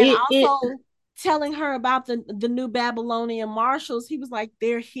too, and also telling her about the new Babylonian marshals. He was like,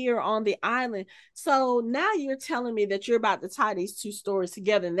 they're here on the island. So now you're telling me that you're about to tie these 2 stories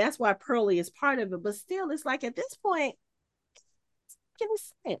together, and that's why Pearlie is part of it. But still, it's like, at this point,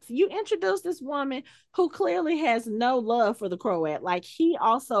 sense. You introduced this woman who clearly has no love for the Croat. Like, he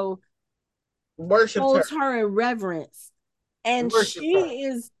also holds her in reverence, and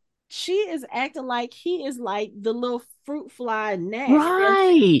she is acting like he is like the little fruit fly next.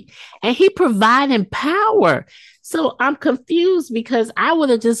 Right. And he providing power. So I'm confused, because I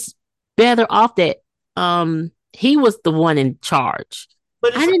would have just better off that he was the one in charge.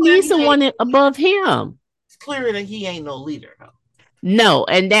 But I didn't need someone above him. It's clear that he ain't no leader, though. No,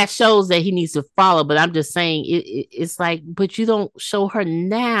 and that shows that he needs to follow. But I'm just saying, it's like, but you don't show her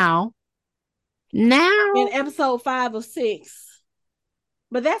now. Now in episode 5 of 6.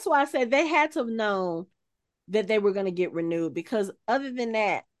 But that's why I said they had to have known that they were going to get renewed, because other than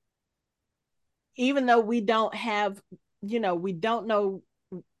that, even though we don't have, we don't know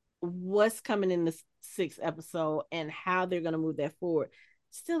what's coming in the 6th episode and how they're going to move that forward,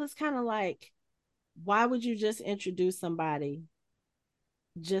 still, it's kind of like, why would you just introduce somebody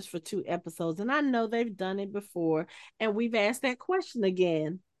just for 2 episodes? And I know they've done it before, and we've asked that question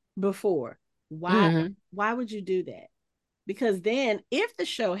again before. Why would you do that? Because then, if the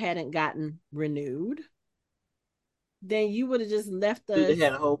show hadn't gotten renewed, then you would have just left us. We'd have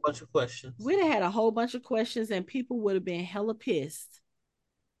had a whole bunch of questions. We'd have had a whole bunch of questions, and people would have been hella pissed.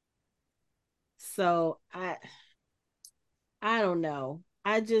 So I don't know.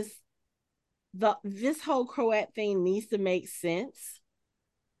 This whole Croat thing needs to make sense.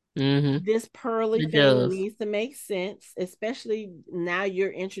 Mm-hmm. This Pearlie thing needs to make sense, especially now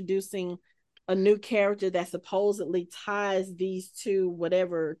you're introducing a new character that supposedly ties these 2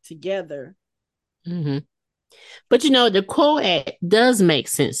 whatever together. Mm-hmm. But the Croat does make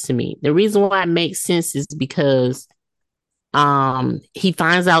sense to me. The reason why it makes sense is because he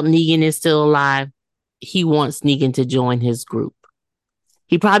finds out Negan is still alive. He wants Negan to join his group.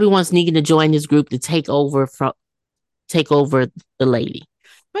 He probably wants Negan to join his group to take over the lady.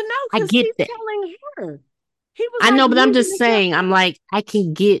 But no, because he's telling her. I know, but I'm just saying, I'm like, I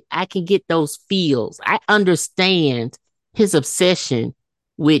can get those feels. I understand his obsession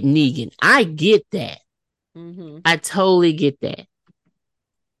with Negan. I get that. Mm-hmm. I totally get that.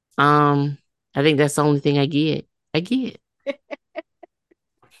 I think that's the only thing I get. I get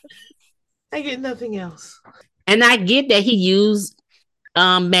nothing else. And I get that he used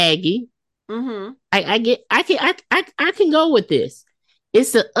Maggie. Mm-hmm. I can go with this.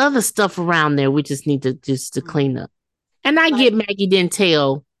 It's the other stuff around there we just need to clean up. And I get Maggie didn't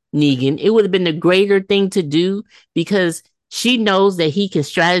tell Negan. It would have been the greater thing to do, because she knows that he can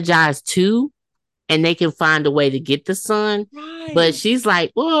strategize too, and they can find a way to get the son. Right. But she's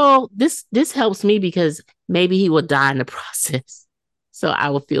like, well, this helps me because maybe he will die in the process. So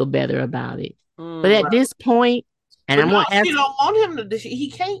I will feel better about it. But at Mm. this point, and But I'm no, gonna she ask, don't want him to. He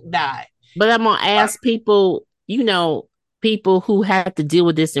can't die. but I'm gonna ask people, people who have to deal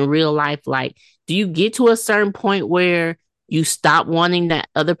with this in real life, like, do you get to a certain point where you stop wanting that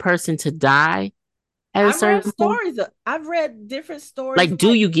other person to die at a certain point? I've read different stories. Like, do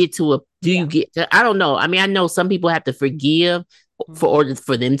Like, you get to a do yeah. you get to, I don't know. I mean, I know some people have to forgive for Mhm. order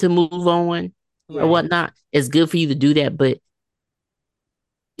for them to move on or Right. whatnot. It's good for you to do that, but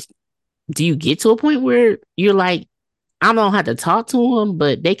do you get to a point where you're like, I don't have to talk to them,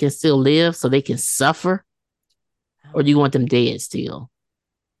 but they can still live so they can suffer? Or do you want them dead still?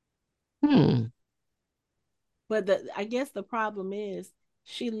 Hmm. But I guess the problem is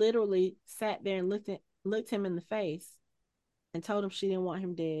she literally sat there and looked him in the face and told him she didn't want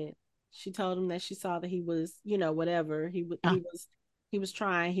him dead. She told him that she saw that he was, whatever. Yeah. He was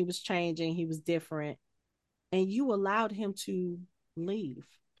trying, he was changing, he was different. And you allowed him to leave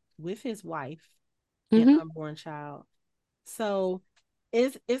with his wife and Mm-hmm. unborn child. So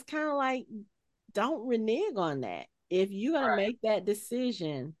it's kind of like, don't renege on that. If you're gonna Right. make that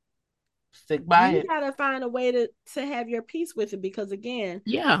decision, Stick by you it. gotta find a way to have your peace with it, because again,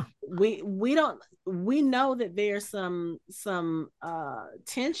 Yeah. we don't we know that there's some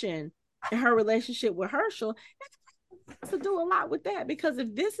tension in her relationship with Herschel. It has to do a lot with that, because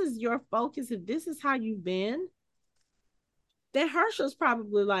if this is your focus, if this is how you've been, then Herschel's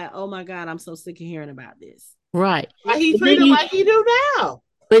probably like, oh my God, I'm so sick of hearing about this. Right. Like he But then treated you like he do now.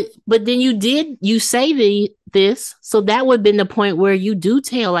 but then you say this, so that would have been the point where you do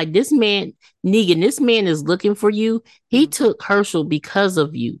tell, like, this man, Negan, this man is looking for you. He Mm. took Herschel because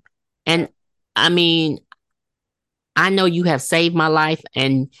of you. And Right. I mean, I know you have saved my life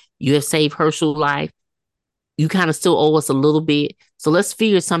and you have saved Herschel's life. You kind of still owe us a little bit. So let's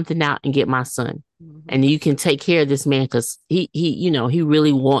figure something out and get my son. Mm-hmm. And you can take care of this man because he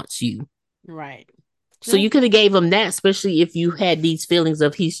really wants you. Right. So Just you could have gave him that, especially if you had these feelings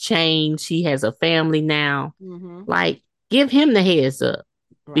of he's changed, he has a family now. mm-hmm. Like, give him the heads up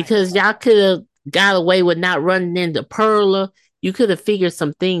Right. because y'all could have got away with not running into Perla. You could have figured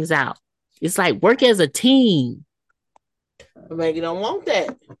some things out. It's like work as a team. But Maggie don't want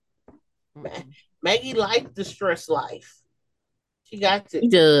that. Mm-mm. Maggie liked the stress life. She got He it.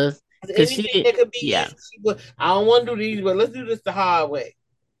 does because Anything that could be yeah, easy, I don't want to do these, but let's do this the hard way.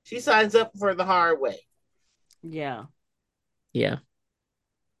 She signs up for the hard way. Yeah. yeah.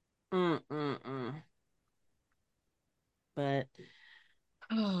 Mm-mm-mm. But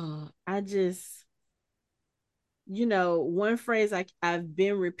I just, one phrase I've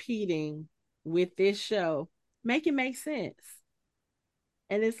been repeating with this show: make it make sense.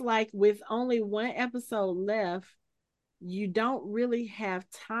 And it's like, with only one episode left, you don't really have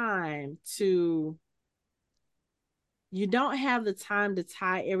time to you don't have the time to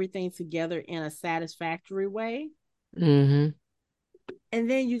tie everything together in a satisfactory way. Mm-hmm. And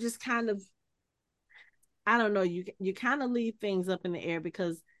then you just kind of, I don't know, you kind of leave things up in the air,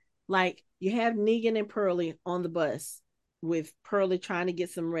 because like you have Negan and Pearlie on the bus, with Pearlie trying to get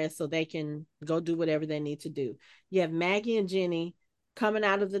some rest so they can go do whatever they need to do. You have Maggie and Jenny coming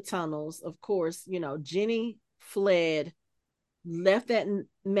out of the tunnels. Of course, Jenny fled, left that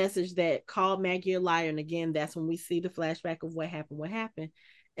message that called Maggie a liar. And again, that's when we see the flashback of what happened.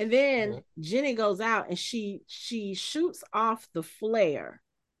 And then Jenny goes out and she shoots off the flare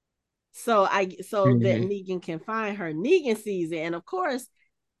so that Mm-hmm. Negan can find her. Negan sees it, and of course,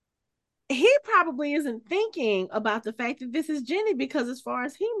 he probably isn't thinking about the fact that this is Jenny, because as far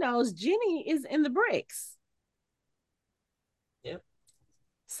as he knows, Jenny is in the bricks. Yep.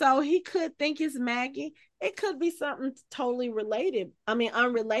 So he could think it's Maggie. It could be something totally related. I mean,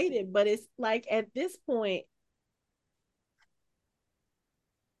 unrelated, but it's like, at this point,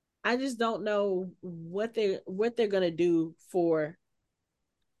 I just don't know what they're gonna do for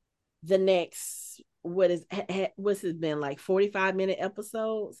the next, what's it been, like 45-minute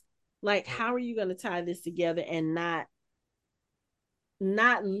episodes. Like, how are you going to tie this together and not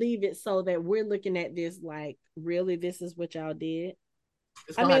leave it so that we're looking at this like, really, this is what y'all did?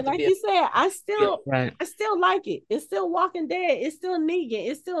 It's I gonna mean, have to like be a you said, i film. still Right. i still like it. It's still Walking Dead, it's still Negan,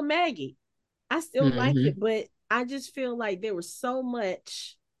 it's still Maggie. I still like Mm-hmm. it, but I just feel like there was so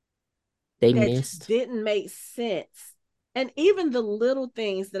much They that just missed. didn't make sense. And even the little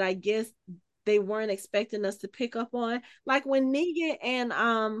things that I guess they weren't expecting us to pick up on, like when Negan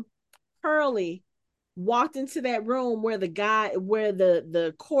and Pearlie walked into that room where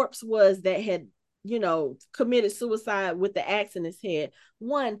the corpse was that had committed suicide with the axe in his head.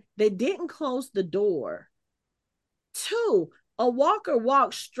 One, they didn't close the door. Two, A walker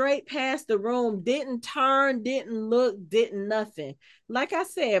walked straight past the room, didn't turn, didn't look, didn't nothing. Like I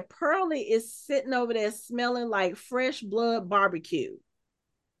said, Pearlie is sitting over there smelling like fresh blood barbecue.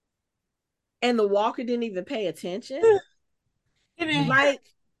 And the walker didn't even pay attention. Like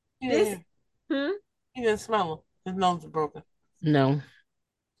this. Hmm? He didn't smell him. His nose was broken. No.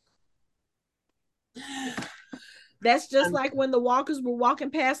 That's just like when the walkers were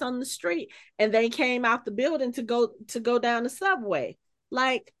walking past on the street and they came out the building to go down the subway.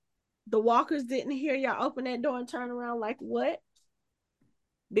 Like the walkers didn't hear y'all open that door and turn around like what?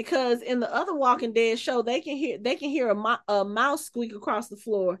 Because in the other Walking Dead show, they can hear a mouse squeak across the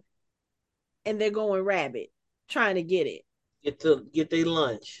floor, and they're going rabbit trying to get it. Get their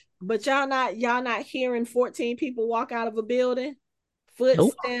lunch. But y'all not hearing 14 people walk out of a building,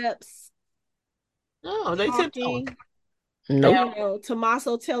 footsteps, no, they talking. Nope. You know,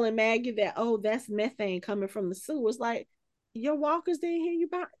 Tommaso telling Maggie that, oh, that's methane coming from the sewers. Like your walkers didn't hear you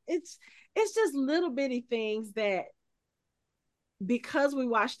about. It's just little bitty things that, because we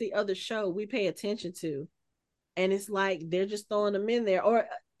watch the other show, we pay attention to, and it's like they're just throwing them in there. Or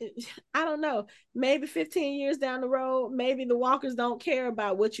I don't know, maybe 15 years down the road, maybe the walkers don't care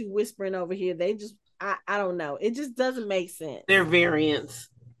about what you whispering over here. They just, I don't know, it just doesn't make sense. They're variants.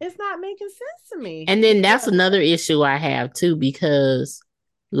 It's not making sense to me. And then that's another issue I have too, because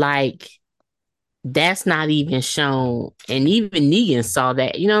like that's not even shown, and even Negan saw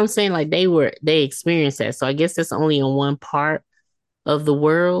that. You know what I'm saying? Like they experienced that. So I guess that's only in one part of the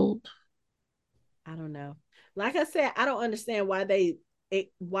world. I don't know. Like I said, I don't understand why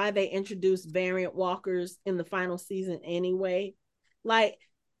they introduced variant walkers in the final season anyway. Like,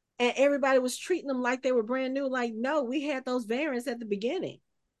 and everybody was treating them like they were brand new. Like, no, we had those variants at the beginning.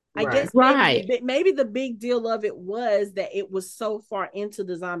 I guess maybe the big deal of it was that it was so far into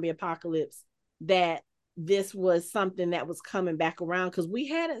the zombie apocalypse that this was something that was coming back around, because we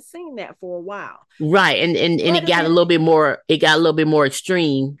hadn't seen that for a while. Right. And it got a little bit more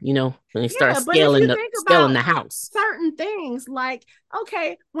extreme, you know, when they start scaling the house. Certain things like,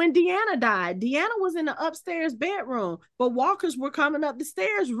 okay, when Deanna died, Deanna was in the upstairs bedroom, but walkers were coming up the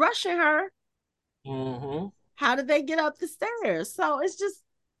stairs rushing her. Mm-hmm. How did they get up the stairs? So it's just.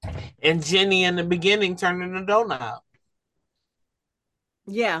 And Jenny in the beginning turning the doorknob.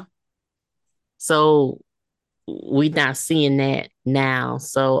 Yeah. So we're not seeing that now.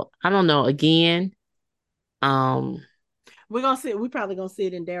 So I don't know. Again, we're probably gonna see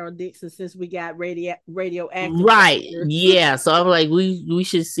it in Daryl Dixon, since we got radioactive. Right. Yeah. So I'm like, we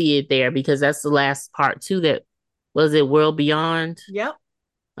should see it there, because that's the last part too. That was it, World Beyond. Yep.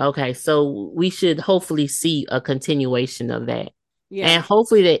 Okay. So we should hopefully see a continuation of that. Yeah. And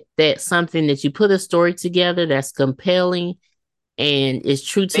hopefully that's something that you put a story together that's compelling and is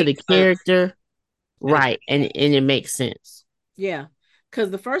true to the character. Right. And it makes sense. Yeah. Because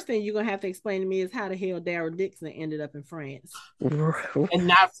the first thing you're going to have to explain to me is how the hell Daryl Dixon ended up in France. And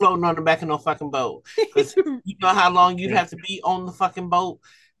not floating on the back of no fucking boat. Because you know how long you'd have to be on the fucking boat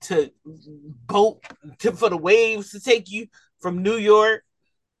for the waves to take you from New York.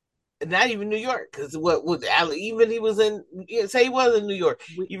 Not even New York, because even he was in, say he was in New York,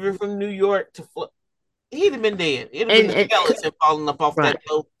 even from New York to he'd have been dead. It'd have been a skeleton falling up off that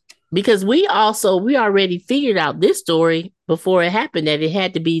boat. Because we already figured out this story before it happened, that it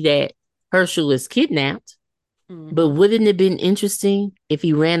had to be that Herschel was kidnapped. Mm-hmm. But wouldn't it have been interesting if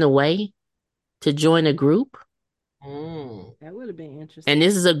he ran away to join a group? That would have been interesting. And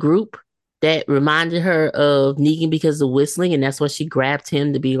this is a group that reminded her of Negan because of whistling, and that's why she grabbed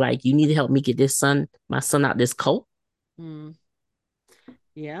him to be like, you need to help me get my son out this cult.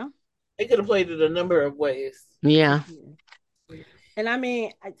 Yeah. They could have played it a number of ways. Yeah. And I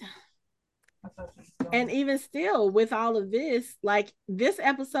mean, and even still with all of this, like this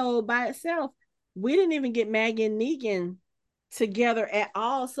episode by itself, we didn't even get Maggie and Negan together at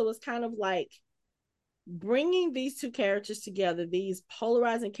all. So it's kind of like bringing these two characters together, these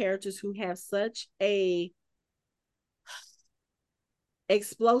polarizing characters who have such a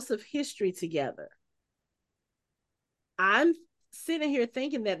explosive history together. I'm sitting here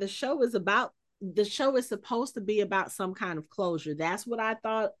thinking that the show is supposed to be about some kind of closure. That's what I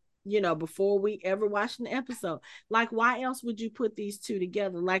thought, before we ever watched an episode. Like, why else would you put these two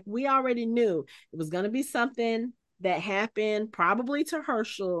together? Like, we already knew it was going to be something that happened probably to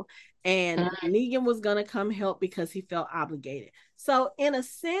Herschel, and Negan was going to come help because he felt obligated. So in a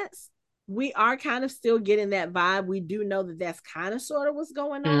sense, we are kind of still getting that vibe. We do know that that's kind of sort of what's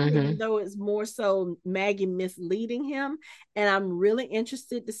going on, even though it's more so Maggie misleading him. And I'm really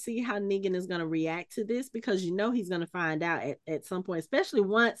interested to see how Negan is going to react to this, because he's going to find out at some point, especially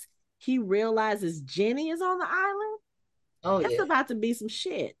once he realizes Jenny is on the island. Oh It's yeah. about to be some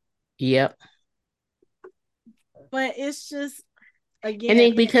shit. Yep. But it's just And again,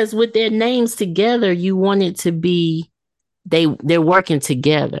 then because with their names together, you want it to be they're working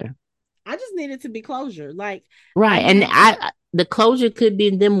together. I just needed to be closure. Like Right. I'm And happy. I the closure could be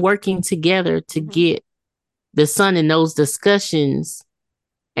them working together to Mhm, get the son in those discussions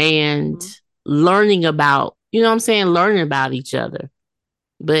and mhm. learning about, you know what I'm saying, learning about each other.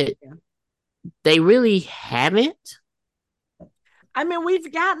 But Yeah. they really haven't. I mean,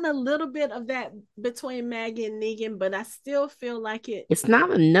 we've gotten a little bit of that between Maggie and Negan, but I still feel like it. It's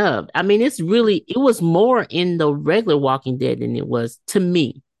not enough. I mean, it was more in the regular Walking Dead than it was to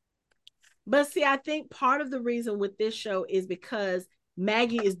me. But see, I think part of the reason with this show is because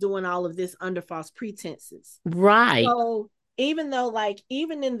Maggie is doing all of this under false pretenses. Right. So even though, like,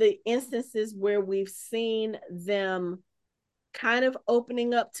 even in the instances where we've seen them kind of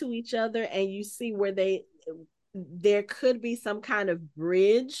opening up to each other, and you see where there could be some kind of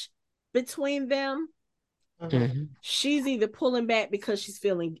bridge between them, Mm-hmm. she's either pulling back because she's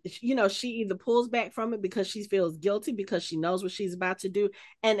feeling, she either pulls back from it because she feels guilty because she knows what she's about to do.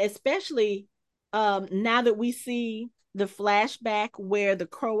 And especially now that we see the flashback where the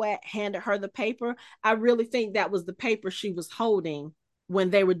Croat handed her the paper, I really think that was the paper she was holding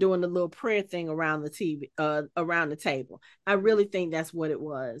when they were doing the little prayer thing around the around the table. I really think that's what it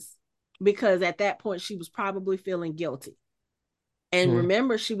was, because at that point she was probably feeling guilty. And Mm-hmm.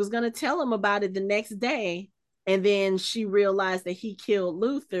 remember, she was going to tell him about it the next day. And then she realized that he killed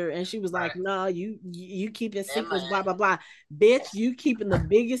Luther. And she was like, Right. no, you keeping That secrets, blah, man. blah, blah. Bitch, you keeping the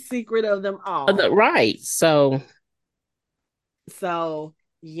biggest secret of them all. Right. So So,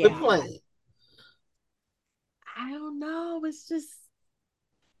 The yeah, plan. I don't know. It's just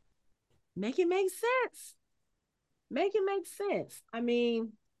make it make sense. Make it make sense. I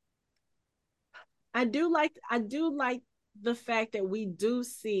mean, I do like the fact that we do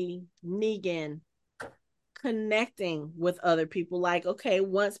see Negan connecting with other people. Like, okay,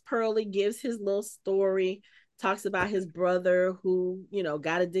 once Pearlie gives his little story, talks about his brother who,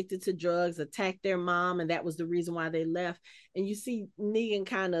 got addicted to drugs, attacked their mom, and that was the reason why they left. And you see Negan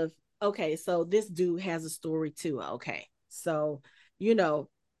kind of, okay, so this dude has a story too. Okay. So, you know,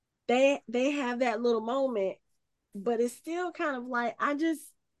 they have that little moment, but it's still kind of like I just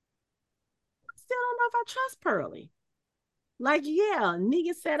still don't know if I trust Pearlie. Like, yeah,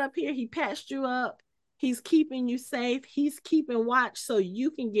 nigga sat up here, he patched you up, he's keeping you safe, he's keeping watch so you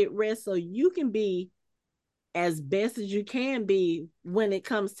can get rest, so you can be as best as you can be when it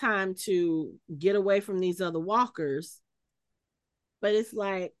comes time to get away from these other walkers. But it's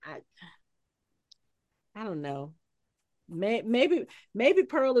like I don't know. Maybe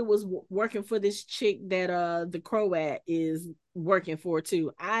Pearlie was working for this chick that the Croat is working for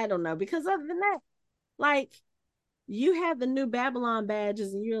too. I don't know, because other than that, like, you have the new Babylon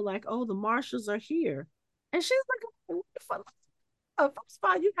badges and you're like, oh, the marshals are here. And she's like, what the fuck? First of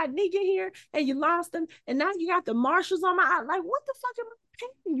all, you got Negan here and you lost him. And now you got the marshals on my eye. Like, what the fuck am I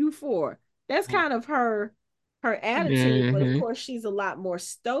paying you for? That's kind of her attitude. But of mm-hmm. course, she's a lot more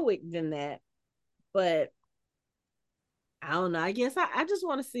stoic than that. But I don't know. I guess I just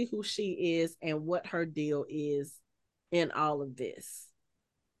want to see who she is and what her deal is in all of this.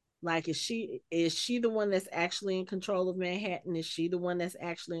 Like, is she the one that's actually in control of Manhattan? Is she the one that's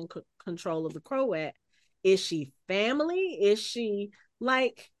actually in control of the Croat? Is she family? Is she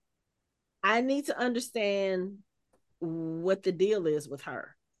like? I need to understand what the deal is with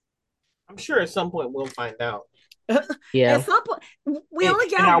her. I'm sure at some point we'll find out. At Yeah. some point, we In, only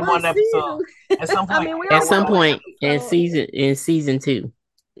in got our one one episode. season. At some I point mean, we in At our only one some got one point episode. in season two.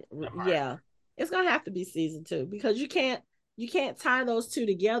 right. Yeah, it's gonna have to be season two, because you can't tie those two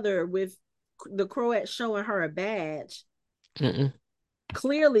together with the Croat showing her a badge, Mm-mm.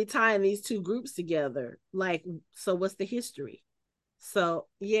 clearly tying these two groups together. Like, so what's the history? So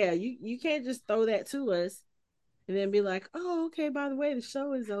yeah, you can't just throw that to us and then be like, oh, okay, by the way, the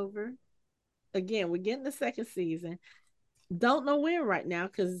show is over. Again, we're getting the second season. Don't know when right now,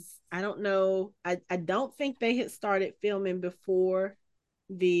 because I don't know. I don't think they had started filming before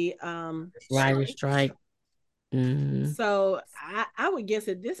the Writer strike. strike. Mm-hmm. So I would guess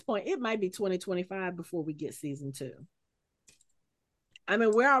at this point it might be 2025 before we get season two. I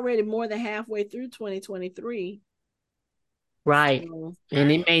mean, we're already more than halfway through 2023. Right. So,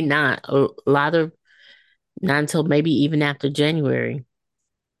 And it may not. A lot of not until maybe even after January.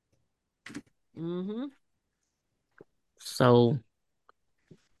 mm-hmm. So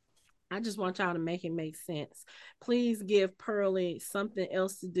I just want y'all to make it make sense. Please give Pearlie something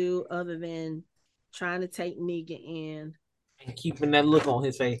else to do other than trying to take Negan in. And keeping that look on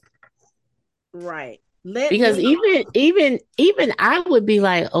his face. Right. Because even I would be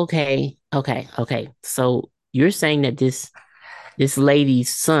like, okay. So you're saying that this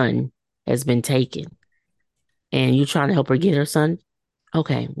lady's son has been taken, and you're trying to help her get her son.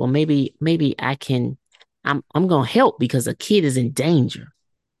 Okay, well maybe I can. I'm gonna help because a kid is in danger.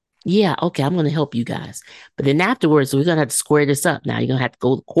 Yeah, okay, I'm gonna help you guys. But then afterwards, we're gonna have to square this up. Now you're gonna have to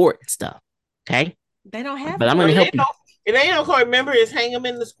go to court and stuff. Okay, They don't have but I'm gonna court. help you. It ain't no court. Remember, it's hang them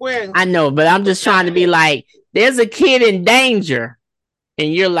in the square. I know, but I'm just trying to be like, there's a kid in danger,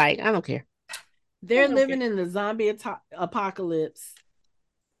 and you're like, I don't care. They're living in the zombie apocalypse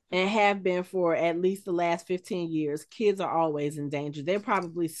and have been for at least the last 15 years. Kids are always in danger. They're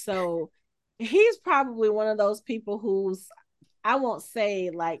probably he's probably one of those people who's, I won't say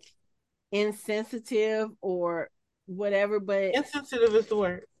like insensitive or whatever, but insensitive is the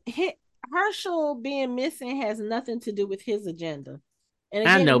word. Herschel being missing has nothing to do with his agenda. And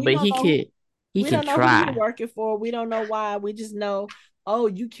I again, know, we but don't know he can who he's try. working for. We don't know why. We just know, oh,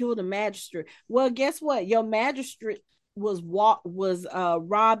 you killed a magistrate. Well, guess what? Your magistrate was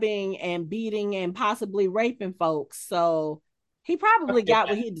robbing and beating and possibly raping folks. So he probably got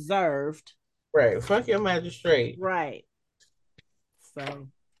what he deserved. Right. Fuck your magistrate. Right. So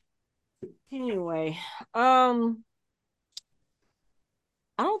anyway, I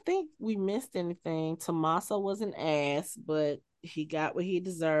don't think we missed anything. Tommaso was an ass, but he got what he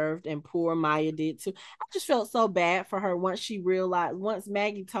deserved, and poor Maya did too. I just felt so bad for her once she realized, once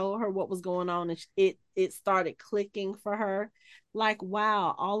Maggie told her what was going on, and it started clicking for her. Like,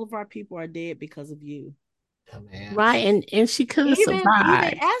 wow, all of our people are dead because of you. Right, and she could have Even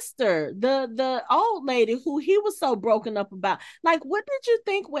survived. Esther, the old lady who he was so broken up about. Like, what did you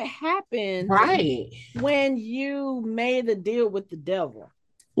think would happen Right. when you made a deal with the devil?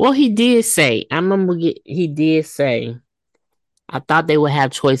 Well, he did say, I remember he did say, I thought they would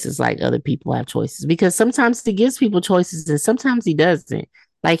have choices like other people have choices because sometimes he gives people choices and sometimes he doesn't.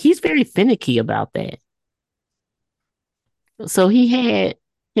 Like he's very finicky about that. So he had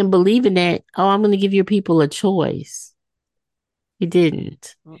him believing that, oh, I'm going to give your people a choice. He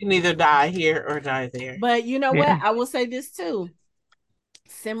didn't. You can either die here or die there. But you know what? I will say this too.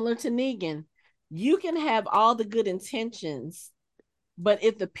 Similar to Negan, you can have all the good intentions, but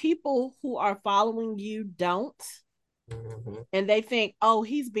if the people who are following you don't, and they think, oh,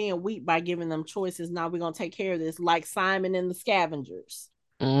 he's being weak by giving them choices, now we're going to take care of this, like Simon and the Scavengers,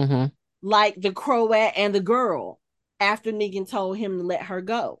 like the Croat and the girl, after Negan told him to let her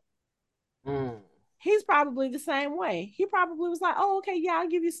go. He's probably the same way. He probably was like, oh, okay, yeah, I'll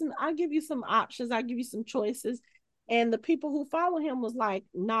give you some options, I'll give you some choices. And the people who follow him was like,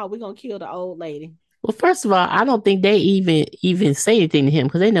 no, we're gonna kill the old lady. Well, first of all, I don't think they even say anything to him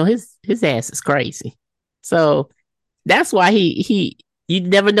because they know his ass is crazy. So that's why he you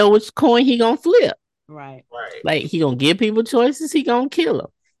never know which coin he gonna flip. Right. Like he gonna give people choices, he gonna kill them.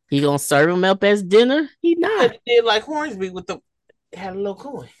 He gonna serve them up as dinner. He not. He did like Hornsby with had a little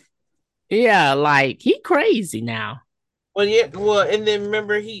coin. Yeah, like he crazy now. Well, yeah, and then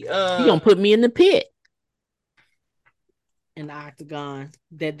remember he gonna put me in the pit. In the octagon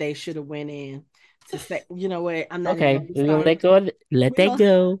that they should have went in to say, you know what, I'm not okay. We're gonna let go. Let that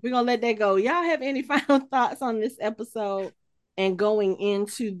go. We're gonna let that go. Y'all have any final thoughts on this episode and going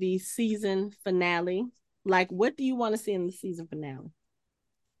into the season finale? Like, what do you want to see in the season finale?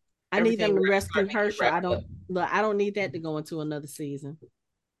 I need them to rescue Herschel. I don't need that to go into another season.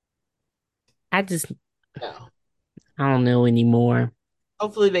 I don't know anymore.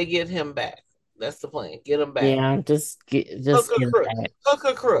 Hopefully they get him back. That's the plan. Get him back. Yeah, just get him back. Hook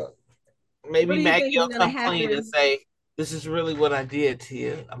a crook. Maybe Maggie will come clean and say, "This is really what I did to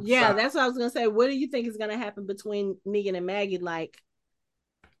you." Sorry. That's what I was gonna say. What do you think is gonna happen between Negan and Maggie? Like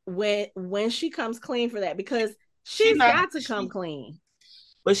when she comes clean for that, because she's got to come clean.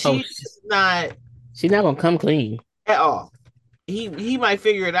 But she's not. She's not gonna come clean at all. He might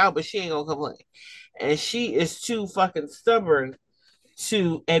figure it out, but she ain't gonna come clean. And she is too fucking stubborn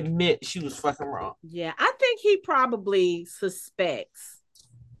to admit she was fucking wrong. Yeah, I think he probably suspects.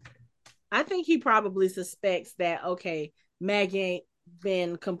 That, okay, Maggie ain't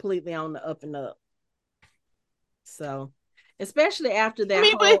been completely on the up and up. So, especially after that I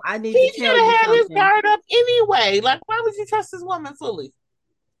need to tell you something. He should have had his guard up anyway. Like, why would you trust this woman fully?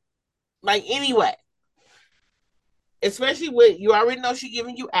 Like, anyway. Especially with, you already know she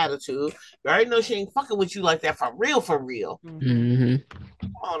giving you attitude. You already know she ain't fucking with you like that for real, for real. Mm-hmm.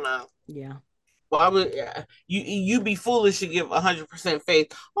 Come on now. Yeah. Why would you be foolish to give 100%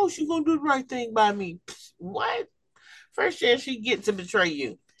 faith? Oh, she's gonna do the right thing by me. What? First chance she get to betray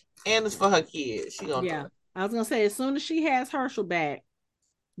you, and it's for her kids. She gonna. Yeah, I was gonna say, as soon as she has Herschel back,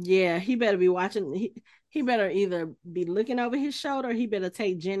 Yeah, he better be watching. He better either be looking over his shoulder, or he better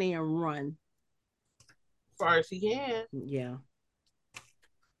take Jenny and run. Far as he can. Yeah.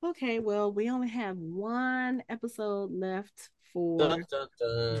 Okay, well, we only have one episode left for Dun, dun,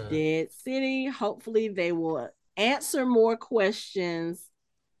 dun. Dead City. Hopefully, they will answer more questions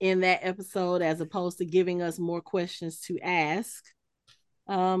in that episode as opposed to giving us more questions to ask.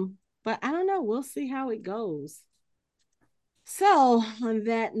 But I don't know. We'll see how it goes. So, on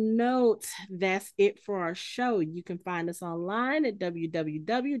that note, that's it for our show. You can find us online at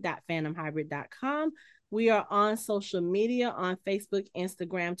www.fandomhybrid.com. We are on social media on Facebook,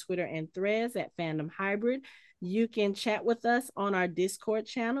 Instagram, Twitter, and Threads at Fandom Hybrid. You can chat with us on our Discord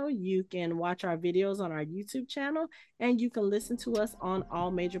channel. You can watch our videos on our YouTube channel, and you can listen to us on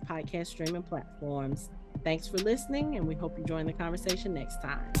all major podcast streaming platforms. Thanks for listening, and we hope you join the conversation next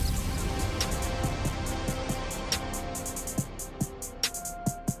time.